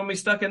dude's going to be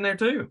stuck in there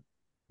too.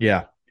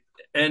 Yeah.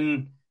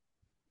 And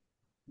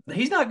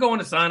he's not going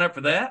to sign up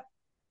for that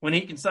when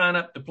he can sign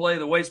up to play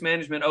the Waste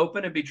Management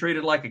Open and be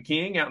treated like a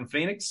king out in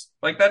Phoenix.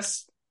 Like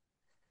that's,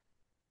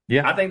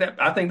 I think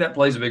that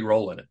plays a big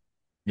role in it.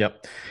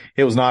 Yep.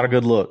 It was not a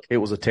good look. It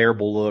was a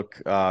terrible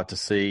look to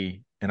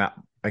see. And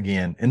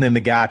then the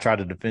guy tried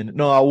to defend it.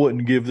 No, I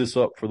wouldn't give this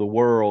up for the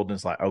world. And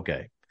it's like,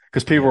 okay.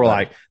 Because people were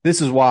like,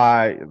 this is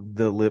why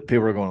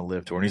people are going to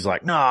live tour. And he's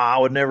like, no, I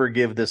would never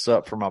give this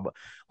up for my,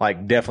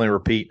 like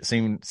definitely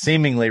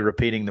seemingly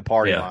repeating the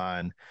party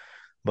line.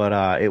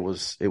 But it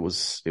was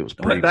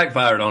pretty. It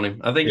backfired on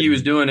him. I think he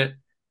was doing it.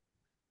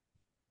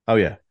 Oh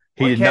yeah.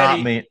 He did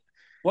not mean.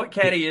 What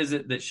caddy is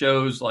it that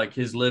shows like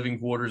his living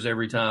quarters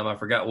every time? I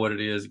forgot what it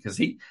is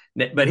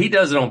but he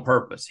does it on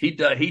purpose. He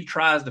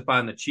tries to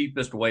find the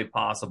cheapest way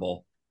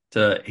possible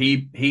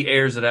he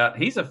airs it out.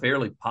 He's a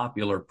fairly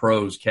popular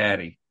pros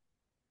caddy.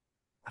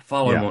 I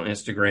follow him on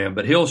Instagram,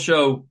 but he'll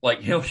show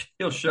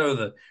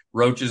the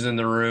roaches in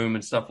the room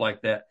and stuff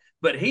like that.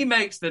 But he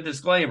makes the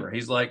disclaimer.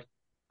 He's like,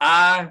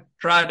 I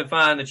tried to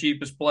find the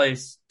cheapest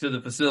place to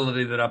the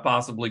facility that I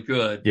possibly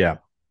could. Yeah.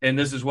 And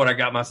this is what I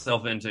got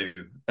myself into.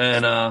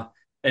 But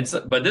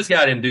this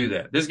guy didn't do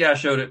that. This guy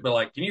showed it, but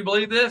like, can you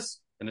believe this?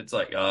 And it's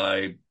like,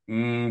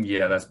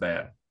 yeah, that's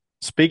bad.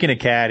 Speaking of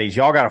caddies,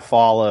 y'all got to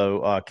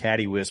follow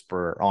Caddy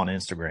Whisperer on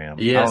Instagram.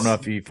 Yes. I don't know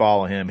if you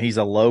follow him. He's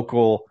a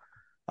local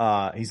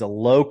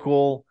Pebble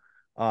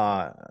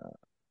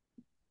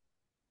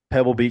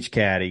Beach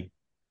caddy,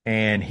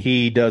 and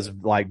he does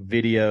like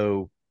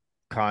video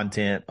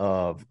content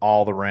of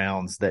all the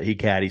rounds that he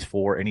caddies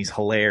for, and he's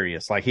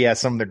hilarious. Like he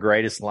has some of the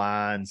greatest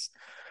lines.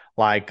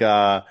 Like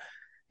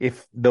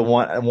if the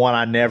one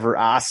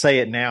I say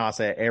it now, I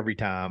say it every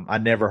time. I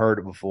never heard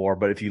it before,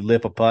 but if you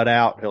lip a putt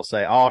out, he'll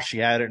say, "Oh, she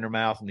had it in her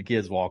mouth and the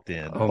kids walked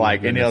in." Oh,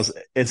 like, and it's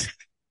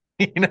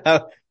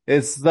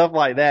it's stuff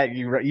like that.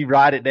 You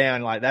write it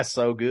down, like that's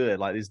so good.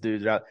 Like these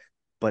dudes are out.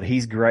 but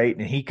he's great.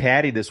 And he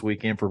caddied this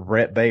weekend for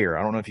Brett Baer.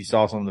 I don't know if you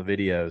saw some of the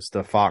videos,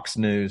 the Fox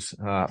News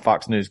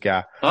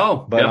guy.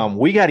 Oh, but yeah.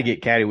 We got to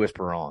get Caddy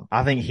Whisperer on.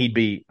 I think he'd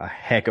be a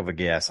heck of a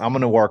guest. I'm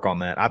going to work on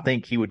that. I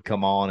think he would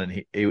come on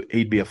and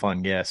he'd be a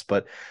fun guest.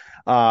 But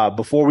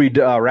before we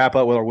wrap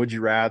up with our Would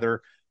You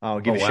Rather,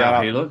 give a shout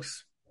out.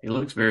 He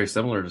looks very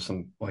similar to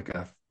some like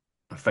a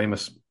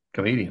famous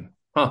comedian.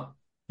 Huh.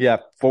 Yeah.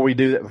 Before we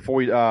do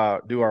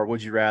our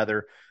Would You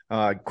Rather,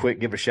 quick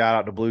give a shout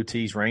out to Blue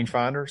Tees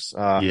rangefinders.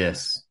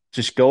 Yes.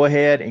 Just go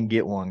ahead and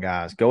get one,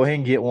 guys. Go ahead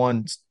and get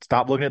one.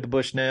 Stop looking at the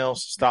Bushnells.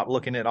 Stop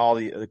looking at all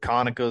the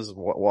Konicas,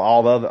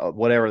 all the other,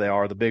 whatever they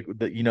are,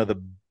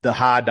 the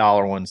high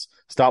dollar ones.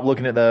 Stop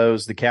looking at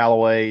those, the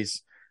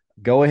Callaways.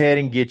 Go ahead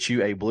and get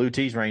you a Blue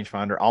Tees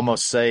rangefinder.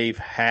 Almost save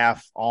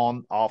half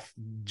off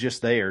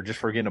just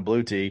for getting a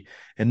Blue Tee,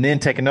 and then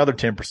take another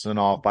 10%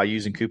 off by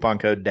using coupon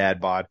code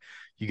DADBOD.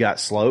 You got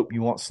slope.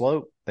 You want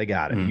slope? They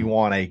got it. You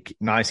want a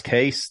nice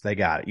case? They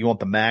got it. You want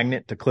the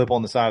magnet to clip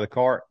on the side of the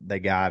cart? They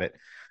got it.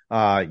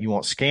 You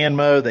want scan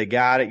mode? They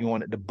got it. You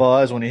want it to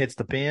buzz when it hits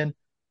the pin?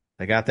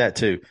 They got that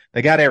too.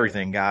 They got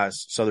everything,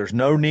 guys. So there's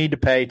no need to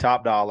pay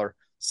top dollar.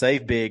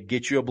 Save big,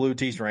 get you a Blue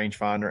Tees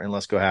rangefinder, and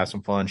let's go have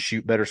some fun,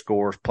 shoot better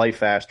scores, play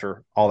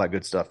faster, all that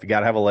good stuff. You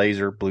got to have a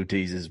laser. Blue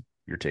Tees is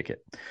your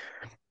ticket.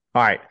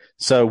 All right.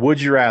 So would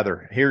you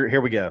rather?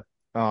 Here we go.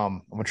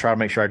 I'm going to try to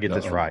make sure I get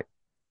this right.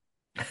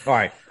 All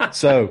right.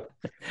 So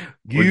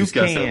we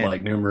discussed it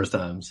like numerous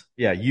times.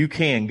 Yeah. You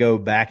can go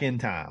back in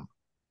time.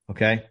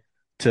 Okay.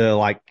 To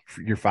like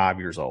you're 5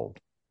 years old.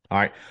 All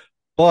right.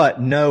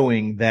 But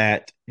knowing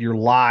that your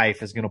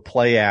life is going to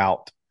play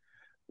out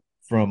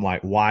from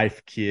like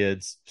wife,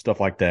 kids,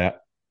 stuff like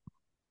that,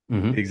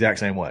 the exact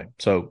same way.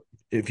 So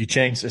if you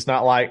change, it's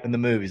not like in the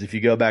movies. If you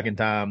go back in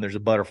time, there's a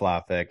butterfly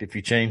effect. If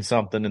you change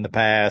something in the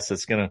past,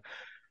 it's going to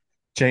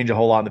change a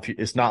whole lot in the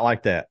future. It's not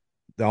like that.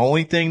 The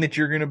only thing that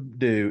you're going to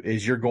do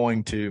is you're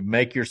going to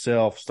make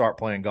yourself start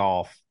playing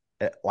golf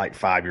at like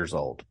 5 years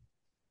old.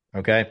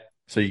 Okay.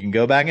 So you can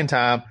go back in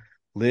time,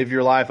 live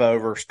your life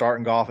over,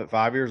 starting golf at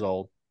 5 years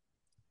old.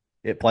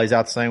 It plays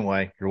out the same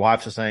way. Your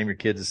wife's the same, your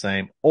kid's the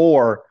same.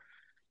 Or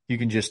you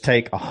can just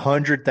take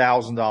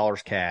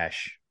 $100,000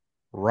 cash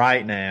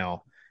right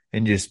now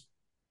and just,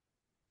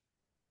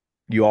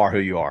 you are who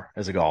you are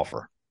as a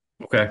golfer.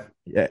 Okay.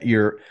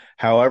 You're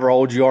however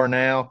old you are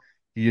now,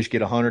 you just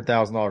get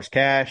 $100,000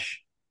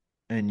 cash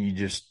and it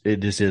just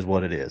is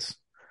what it is.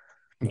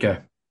 Okay.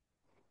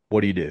 What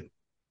do you do?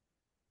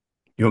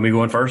 You want me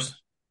going first?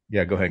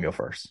 Yeah, go ahead and go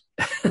first.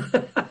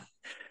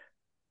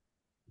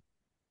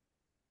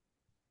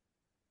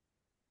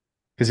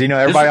 Because,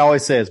 everybody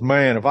always says,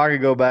 man, if I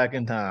could go back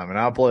in time and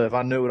if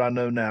I knew what I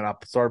know now and I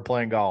started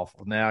playing golf,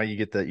 now you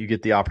get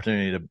the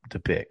opportunity to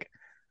pick.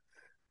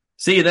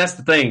 See, that's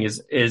the thing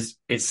is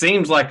it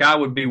seems like I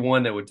would be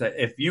one that would take,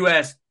 if you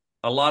ask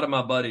a lot of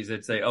my buddies,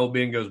 they'd say, oh,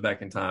 Ben goes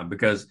back in time,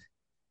 because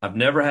I've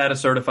never had a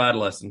certified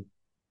lesson.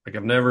 Like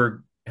I've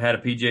never had a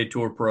PGA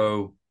Tour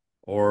Pro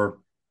or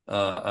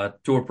a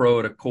Tour Pro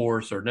at a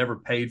course, or never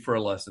paid for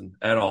a lesson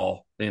at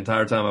all the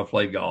entire time I've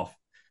played golf.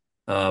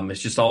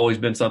 It's just always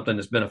been something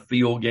that's been a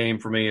field game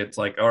for me. It's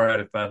like, all right,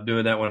 if I'm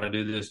doing that when I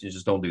do this, you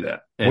just don't do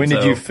that. And when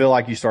did you feel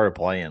like you started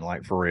playing,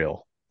 like for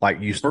real?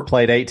 Like you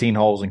played 18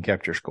 holes and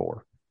kept your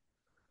score?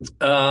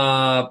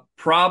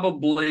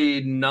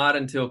 Probably not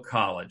until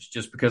college,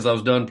 just because I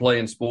was done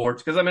playing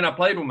sports. Because, I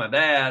played with my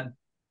dad,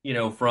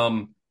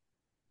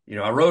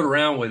 I rode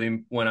around with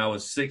him when I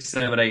was 6,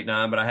 7, 8,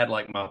 9, but I had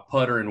like my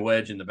putter and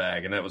wedge in the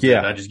bag, and that was it.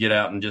 I just get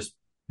out and just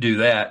do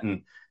that.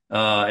 And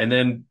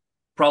then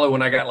probably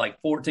when I got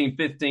like 14,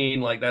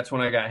 15, like that's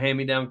when I got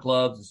hand-me-down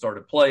clubs and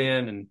started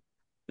playing. And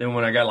then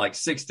when I got like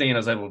 16, I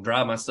was able to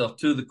drive myself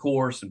to the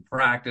course and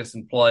practice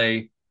and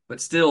play,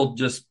 but still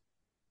just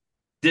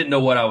didn't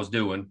know what I was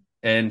doing.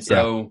 And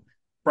so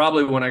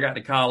probably when I got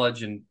to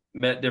college and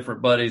met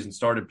different buddies and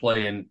started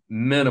playing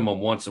minimum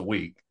once a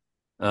week,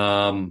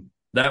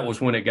 that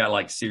was when it got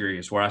like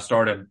serious, where I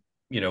started,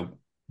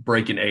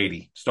 breaking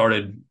 80,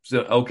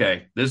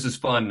 okay, this is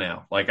fun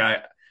now. Like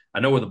I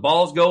know where the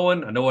ball's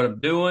going. I know what I'm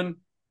doing.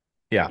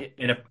 Yeah.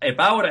 And if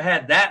I would have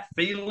had that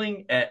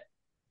feeling at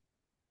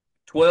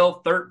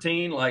 12,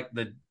 13, like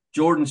the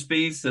Jordan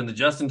Spieths and the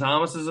Justin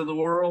Thomases of the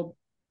world,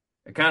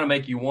 it kind of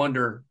make you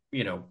wonder,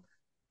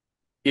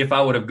 if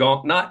I would have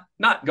gone,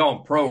 not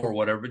gone pro or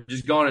whatever, but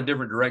just gone a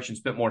different direction,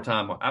 spent more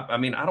time.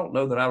 I don't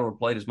know that I would have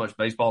played as much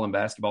baseball and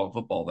basketball and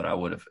football that I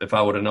would have if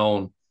I would have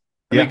known.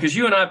 Because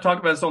you and I have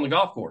talked about this on the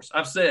golf course.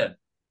 I've said,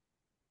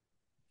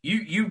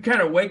 you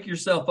kind of wake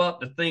yourself up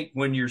to think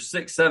when you're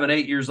 6, 7,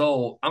 8 years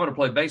old, I'm going to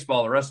play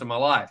baseball the rest of my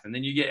life. And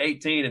then you get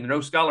 18 and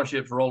no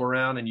scholarships roll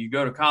around and you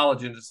go to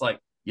college and it's like,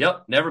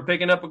 yep, never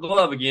picking up a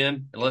glove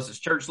again unless it's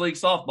church league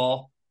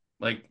softball.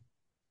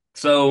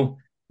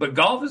 But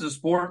golf is a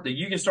sport that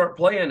you can start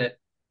playing at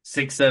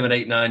 6, 7,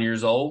 8, 9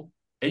 years old,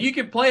 and you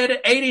can play it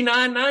at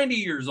 89, 90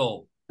 years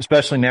old.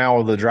 Especially now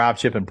with the drive,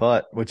 chip, and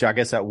putt, which I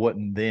guess that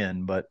wouldn't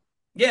then, but.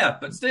 Yeah,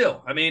 but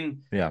still,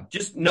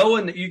 just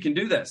knowing that you can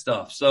do that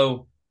stuff.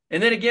 So,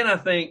 and then again, I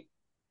think,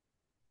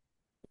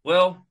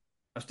 well,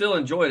 I still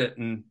enjoyed it.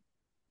 And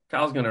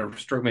Kyle's going to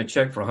stroke me a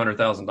check for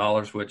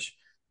 $100,000, which,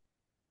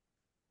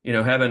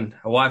 having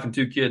a wife and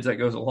 2 kids, that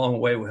goes a long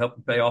way with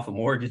helping pay off a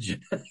mortgage.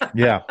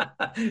 Yeah.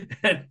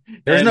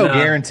 There's no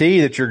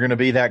guarantee that you're going to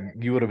be that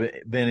you would have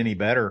been any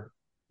better.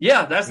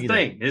 Yeah, that's the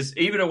thing is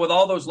even with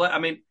all those,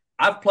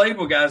 I've played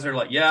with guys that are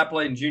like, I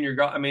played in junior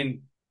golf.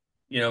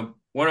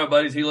 One of my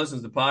buddies, he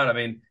listens to the pod.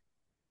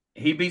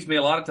 He beats me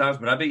a lot of times,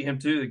 but I beat him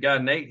too. The guy,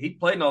 Nate, he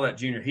played in all that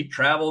junior. He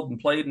traveled and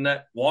played in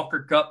that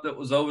Walker Cup that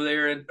was over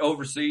there and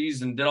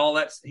overseas and did all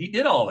that. He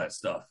did all that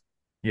stuff.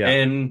 Yeah.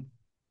 And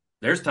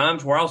there's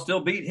times where I'll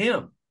still beat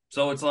him.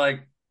 So it's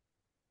like,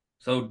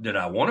 so did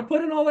I want to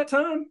put in all that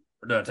time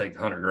or did I take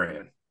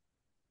 $100,000?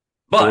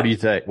 But so what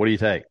do you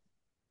take?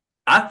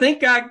 I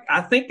think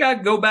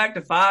I'd go back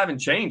to 5 and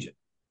change it.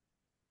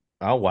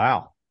 Oh,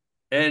 wow.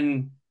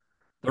 And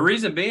the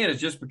reason being is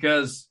just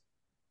because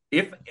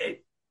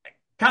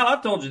Kyle,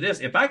 I've told you this,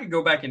 if I could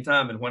go back in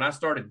time and when I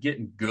started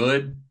getting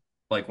good,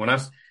 like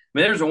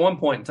there's a one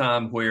point in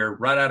time where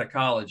right out of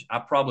college, I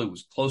probably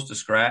was close to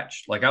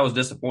scratch. Like I was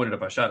disappointed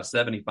if I shot a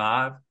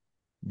 75.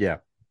 Yeah. If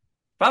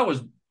I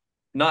was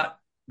not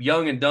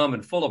young and dumb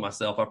and full of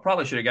myself, I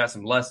probably should have got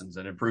some lessons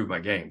and improved my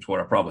games,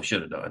 what I probably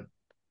should have done.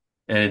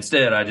 And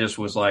instead, I just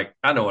was like,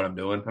 I know what I'm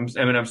doing.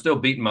 I'm still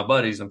beating my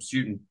buddies. I'm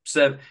shooting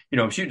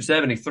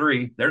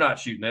 73. They're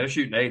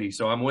shooting 80.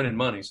 So I'm winning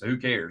money. So who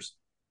cares?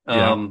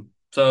 Yeah.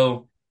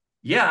 So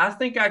yeah, I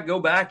think I'd go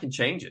back and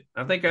change it.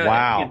 I think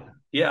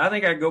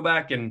I'd go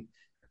back and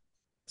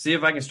see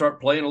if I can start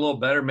playing a little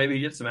better, maybe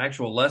get some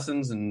actual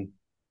lessons and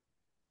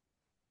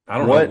I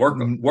don't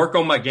know, work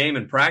on my game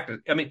and practice.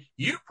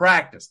 You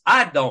practice.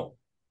 I don't.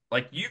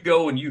 Like you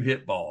go and you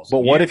hit balls. But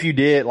what if you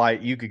did,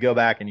 like you could go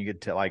back and you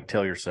could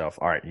tell yourself,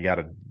 all right, you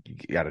gotta,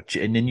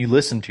 and then you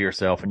listen to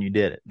yourself and you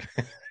did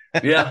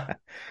it. Yeah.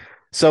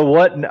 So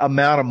what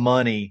amount of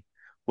money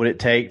would it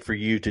take for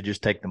you to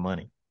just take the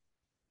money?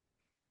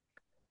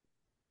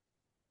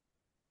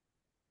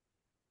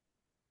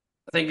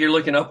 I think you're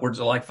looking upwards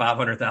of like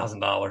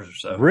 $500,000 or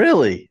so.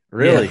 Really?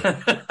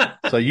 Yeah.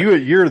 So you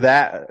were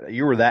that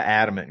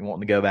adamant and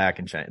wanting to go back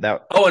and change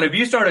that. Oh, and if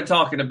you started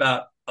talking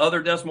about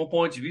other decimal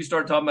points, if you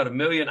started talking about $1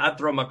 million, I'd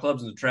throw my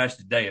clubs in the trash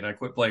today and I'd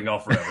quit playing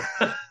golf forever.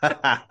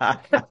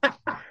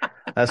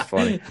 That's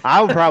funny.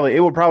 It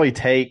would probably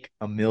take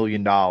 $1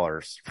 million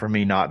for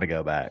me not to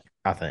go back,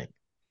 I think.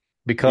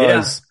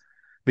 Because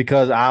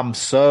I'm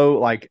so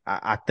like,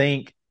 I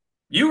think.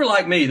 You were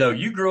like me, though.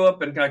 You grew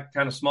up in kind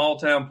of small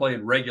town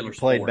playing regular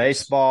sports. Played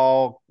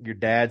baseball. Your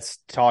dad's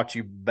taught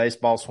you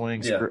baseball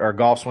swings or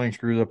golf swing,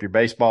 screws up your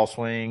baseball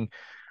swing,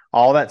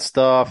 all that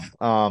stuff.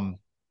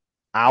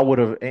 I would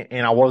have,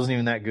 and I wasn't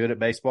even that good at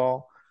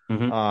baseball.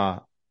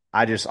 Mm-hmm.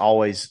 I just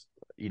always,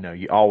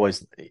 you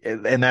always,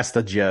 and that's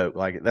the joke.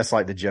 Like, that's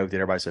like the joke that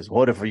everybody says,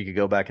 what if you could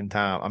go back in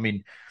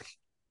time?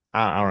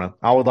 I don't know.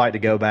 I would like to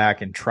go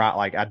back and try.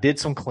 Like I did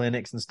some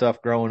clinics and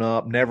stuff growing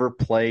up, never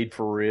played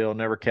for real,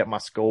 never kept my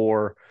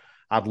score.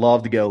 I'd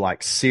love to go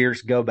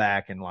go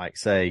back and like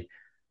say,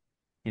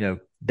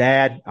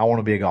 Dad, I want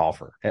to be a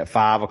golfer at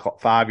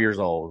 5 years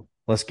old.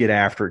 Let's get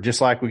after it.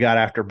 Just like we got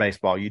after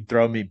baseball. You'd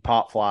throw me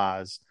pop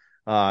flies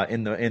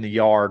in the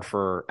yard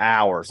for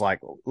hours. Like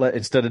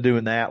instead of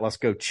doing that, let's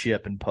go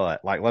chip and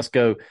putt. Like let's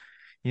go,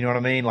 you know what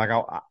I mean? Like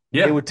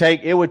it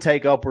would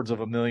take upwards of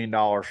 $1 million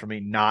for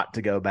me not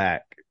to go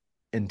back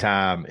in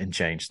time and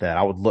change that.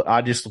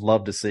 I just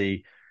love to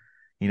see,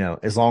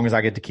 as long as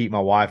I get to keep my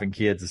wife and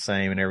kids the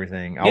same and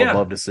everything, I would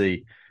love to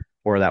see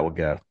where that would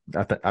go.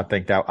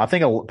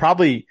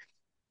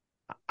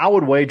 I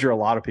would wager a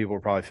lot of people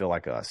would probably feel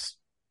like us.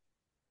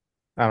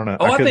 I don't know.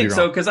 Oh, I think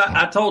so. Cause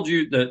I told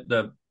you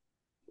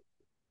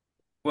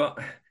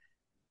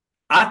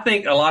I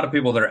think a lot of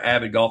people that are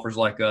avid golfers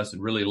like us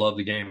and really love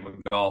the game of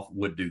golf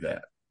would do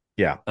that.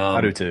 Yeah,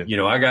 I do too.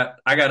 I got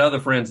other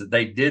friends that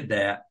they did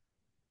that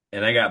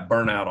and they got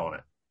burnt out on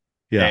it.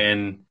 Yeah.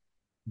 And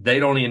they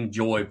don't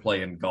enjoy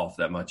playing golf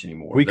that much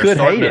anymore. We could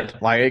hate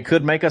it. Like it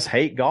could make us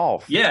hate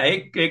golf. Yeah,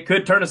 it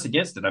could turn us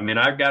against it.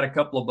 I've got a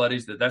couple of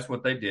buddies that's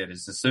what they did.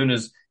 Is as soon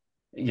as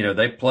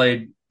they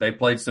played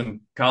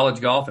some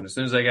college golf, and as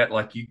soon as they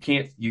got you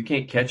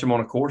can't catch them on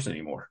a course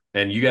anymore,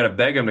 and you got to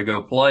beg them to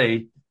go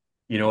play.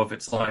 If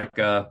it's like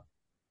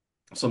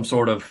some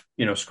sort of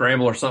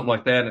scramble or something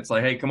like that, and it's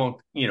like, hey, come on,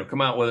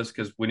 come out with us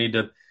because we need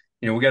to.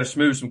 We got to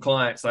smooth some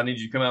clients. I need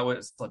you to come out with it.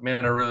 It's like,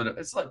 man, I really don't.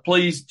 It's like,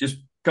 please just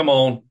come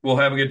on. We'll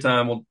have a good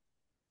time.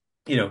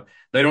 They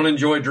don't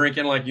enjoy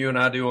drinking like you and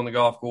I do on the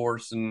golf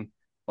course. And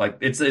like,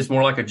 it's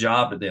more like a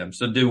job to them.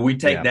 So do we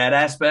take that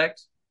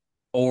aspect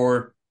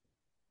or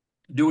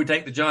do we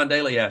take the John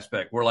Daly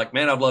aspect? We're like,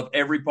 man, I've loved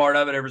every part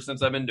of it ever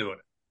since I've been doing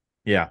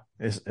it. Yeah.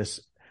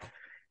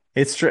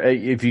 It's true.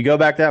 If you go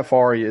back that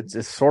far,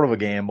 it's sort of a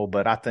gamble,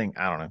 but I don't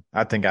know.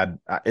 I think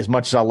as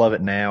much as I love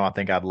it now, I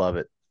think I'd love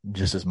it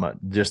just as much,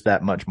 just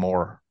that much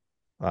more.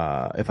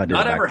 If I did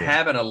not ever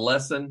having a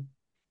lesson,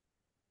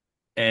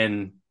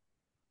 and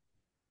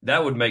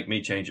that would make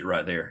me change it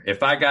right there.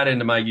 If I got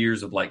into my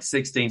years of like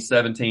 16,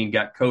 17,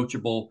 got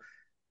coachable.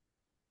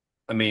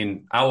 I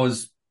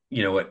was,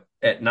 at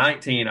at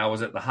 19, I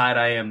was at the height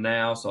I am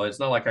now. So it's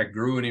not like I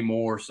grew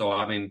anymore. So,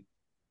 I mean, if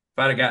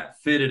I'd have got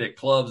fitted at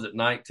clubs at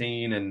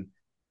 19 and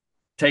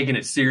taken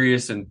it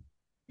serious and,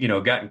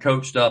 gotten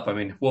coached up, I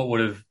mean, what would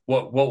have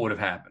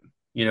happened,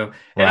 And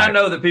Right. I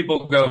know that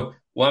people go,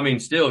 well, I mean,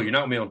 still, you're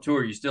not going to be on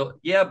tour. You still,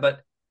 yeah,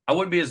 but I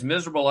wouldn't be as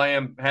miserable I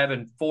am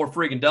having 4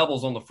 freaking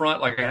doubles on the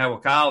front like I had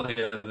with Kyle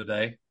the other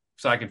day,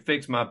 so I can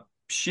fix my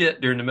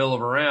shit during the middle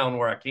of a round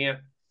where I can't,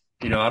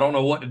 I don't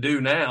know what to do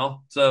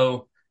now.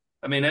 So,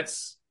 I mean,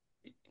 that's,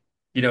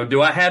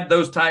 do I have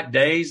those type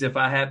days if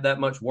I have that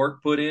much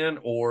work put in,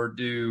 or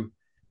do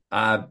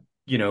I,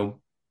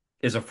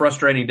 is a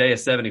frustrating day a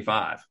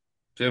 75?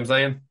 See what I'm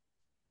saying?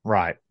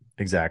 Right.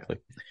 Exactly.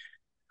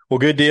 Well,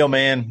 good deal,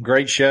 man.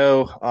 Great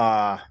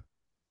show.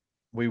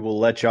 We will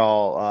let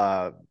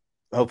y'all,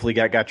 hopefully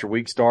got your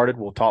week started.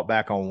 We'll talk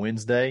back on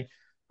Wednesday.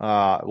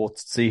 We'll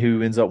see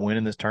who ends up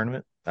winning this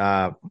tournament.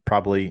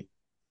 Probably,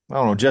 I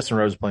don't know. Justin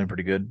Rose is playing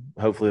pretty good.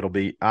 Hopefully it'll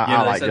be,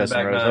 I like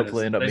Justin Rose.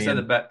 Hopefully end up being.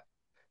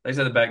 They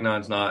said the back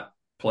nine's not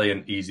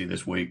playing easy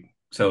this week.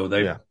 So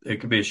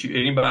it could be a shoot.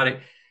 Anybody,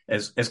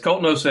 as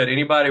Colton O said,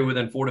 anybody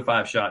within 4 to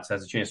 5 shots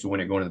has a chance to win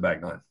it going to the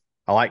back nine.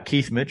 I like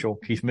Keith Mitchell.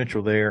 Keith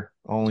Mitchell there,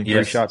 only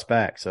 3 shots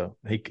back. So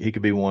he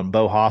could be one.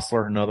 Bo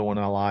Hostler, another one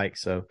I like.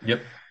 So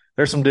yep.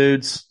 There's some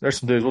dudes.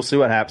 We'll see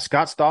what happens.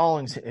 Scott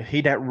Stallings,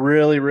 he'd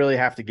really, really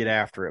have to get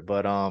after it.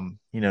 But,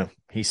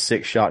 he's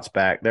 6 shots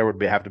back. There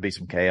would have to be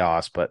some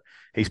chaos, but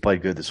he's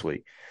played good this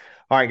week.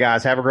 All right,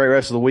 guys, have a great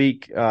rest of the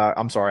week. Have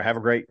a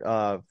great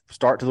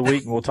start to the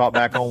week, and we'll talk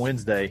back on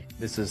Wednesday.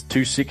 This is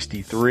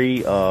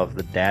 263 of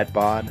the Dad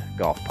Bod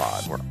Golf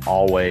Pod. We're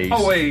always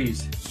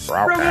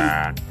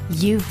rocking.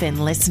 You've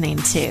been listening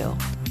to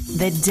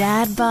the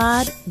Dad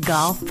Bod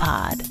Golf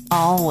Pod,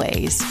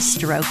 always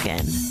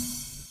stroking.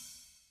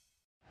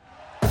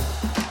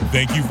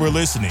 Thank you for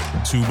listening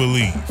to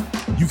Believe.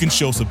 You can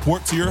show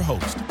support to your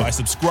host by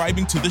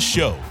subscribing to the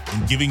show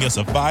and giving us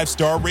a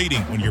 5-star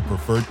rating on your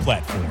preferred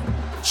platform.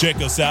 Check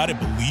us out at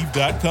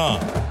Believe.com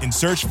and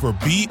search for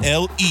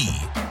BLEAV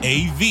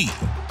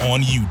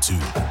on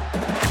YouTube.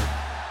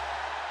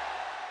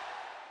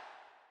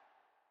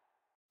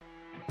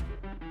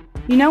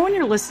 You know when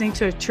you're listening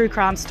to a true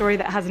crime story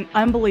that has an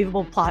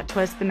unbelievable plot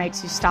twist that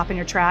makes you stop in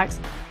your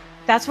tracks?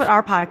 That's what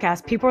our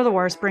podcast, People Are the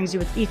Worst, brings you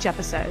with each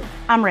episode.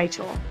 I'm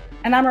Rachel.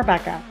 And I'm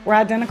Rebecca. We're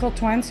identical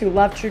twins who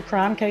love true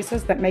crime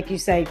cases that make you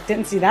say,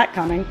 didn't see that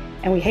coming,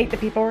 and we hate the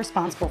people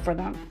responsible for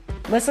them.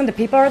 Listen to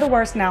People Are the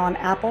Worst now on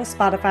Apple,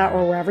 Spotify,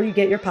 or wherever you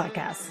get your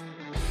podcasts.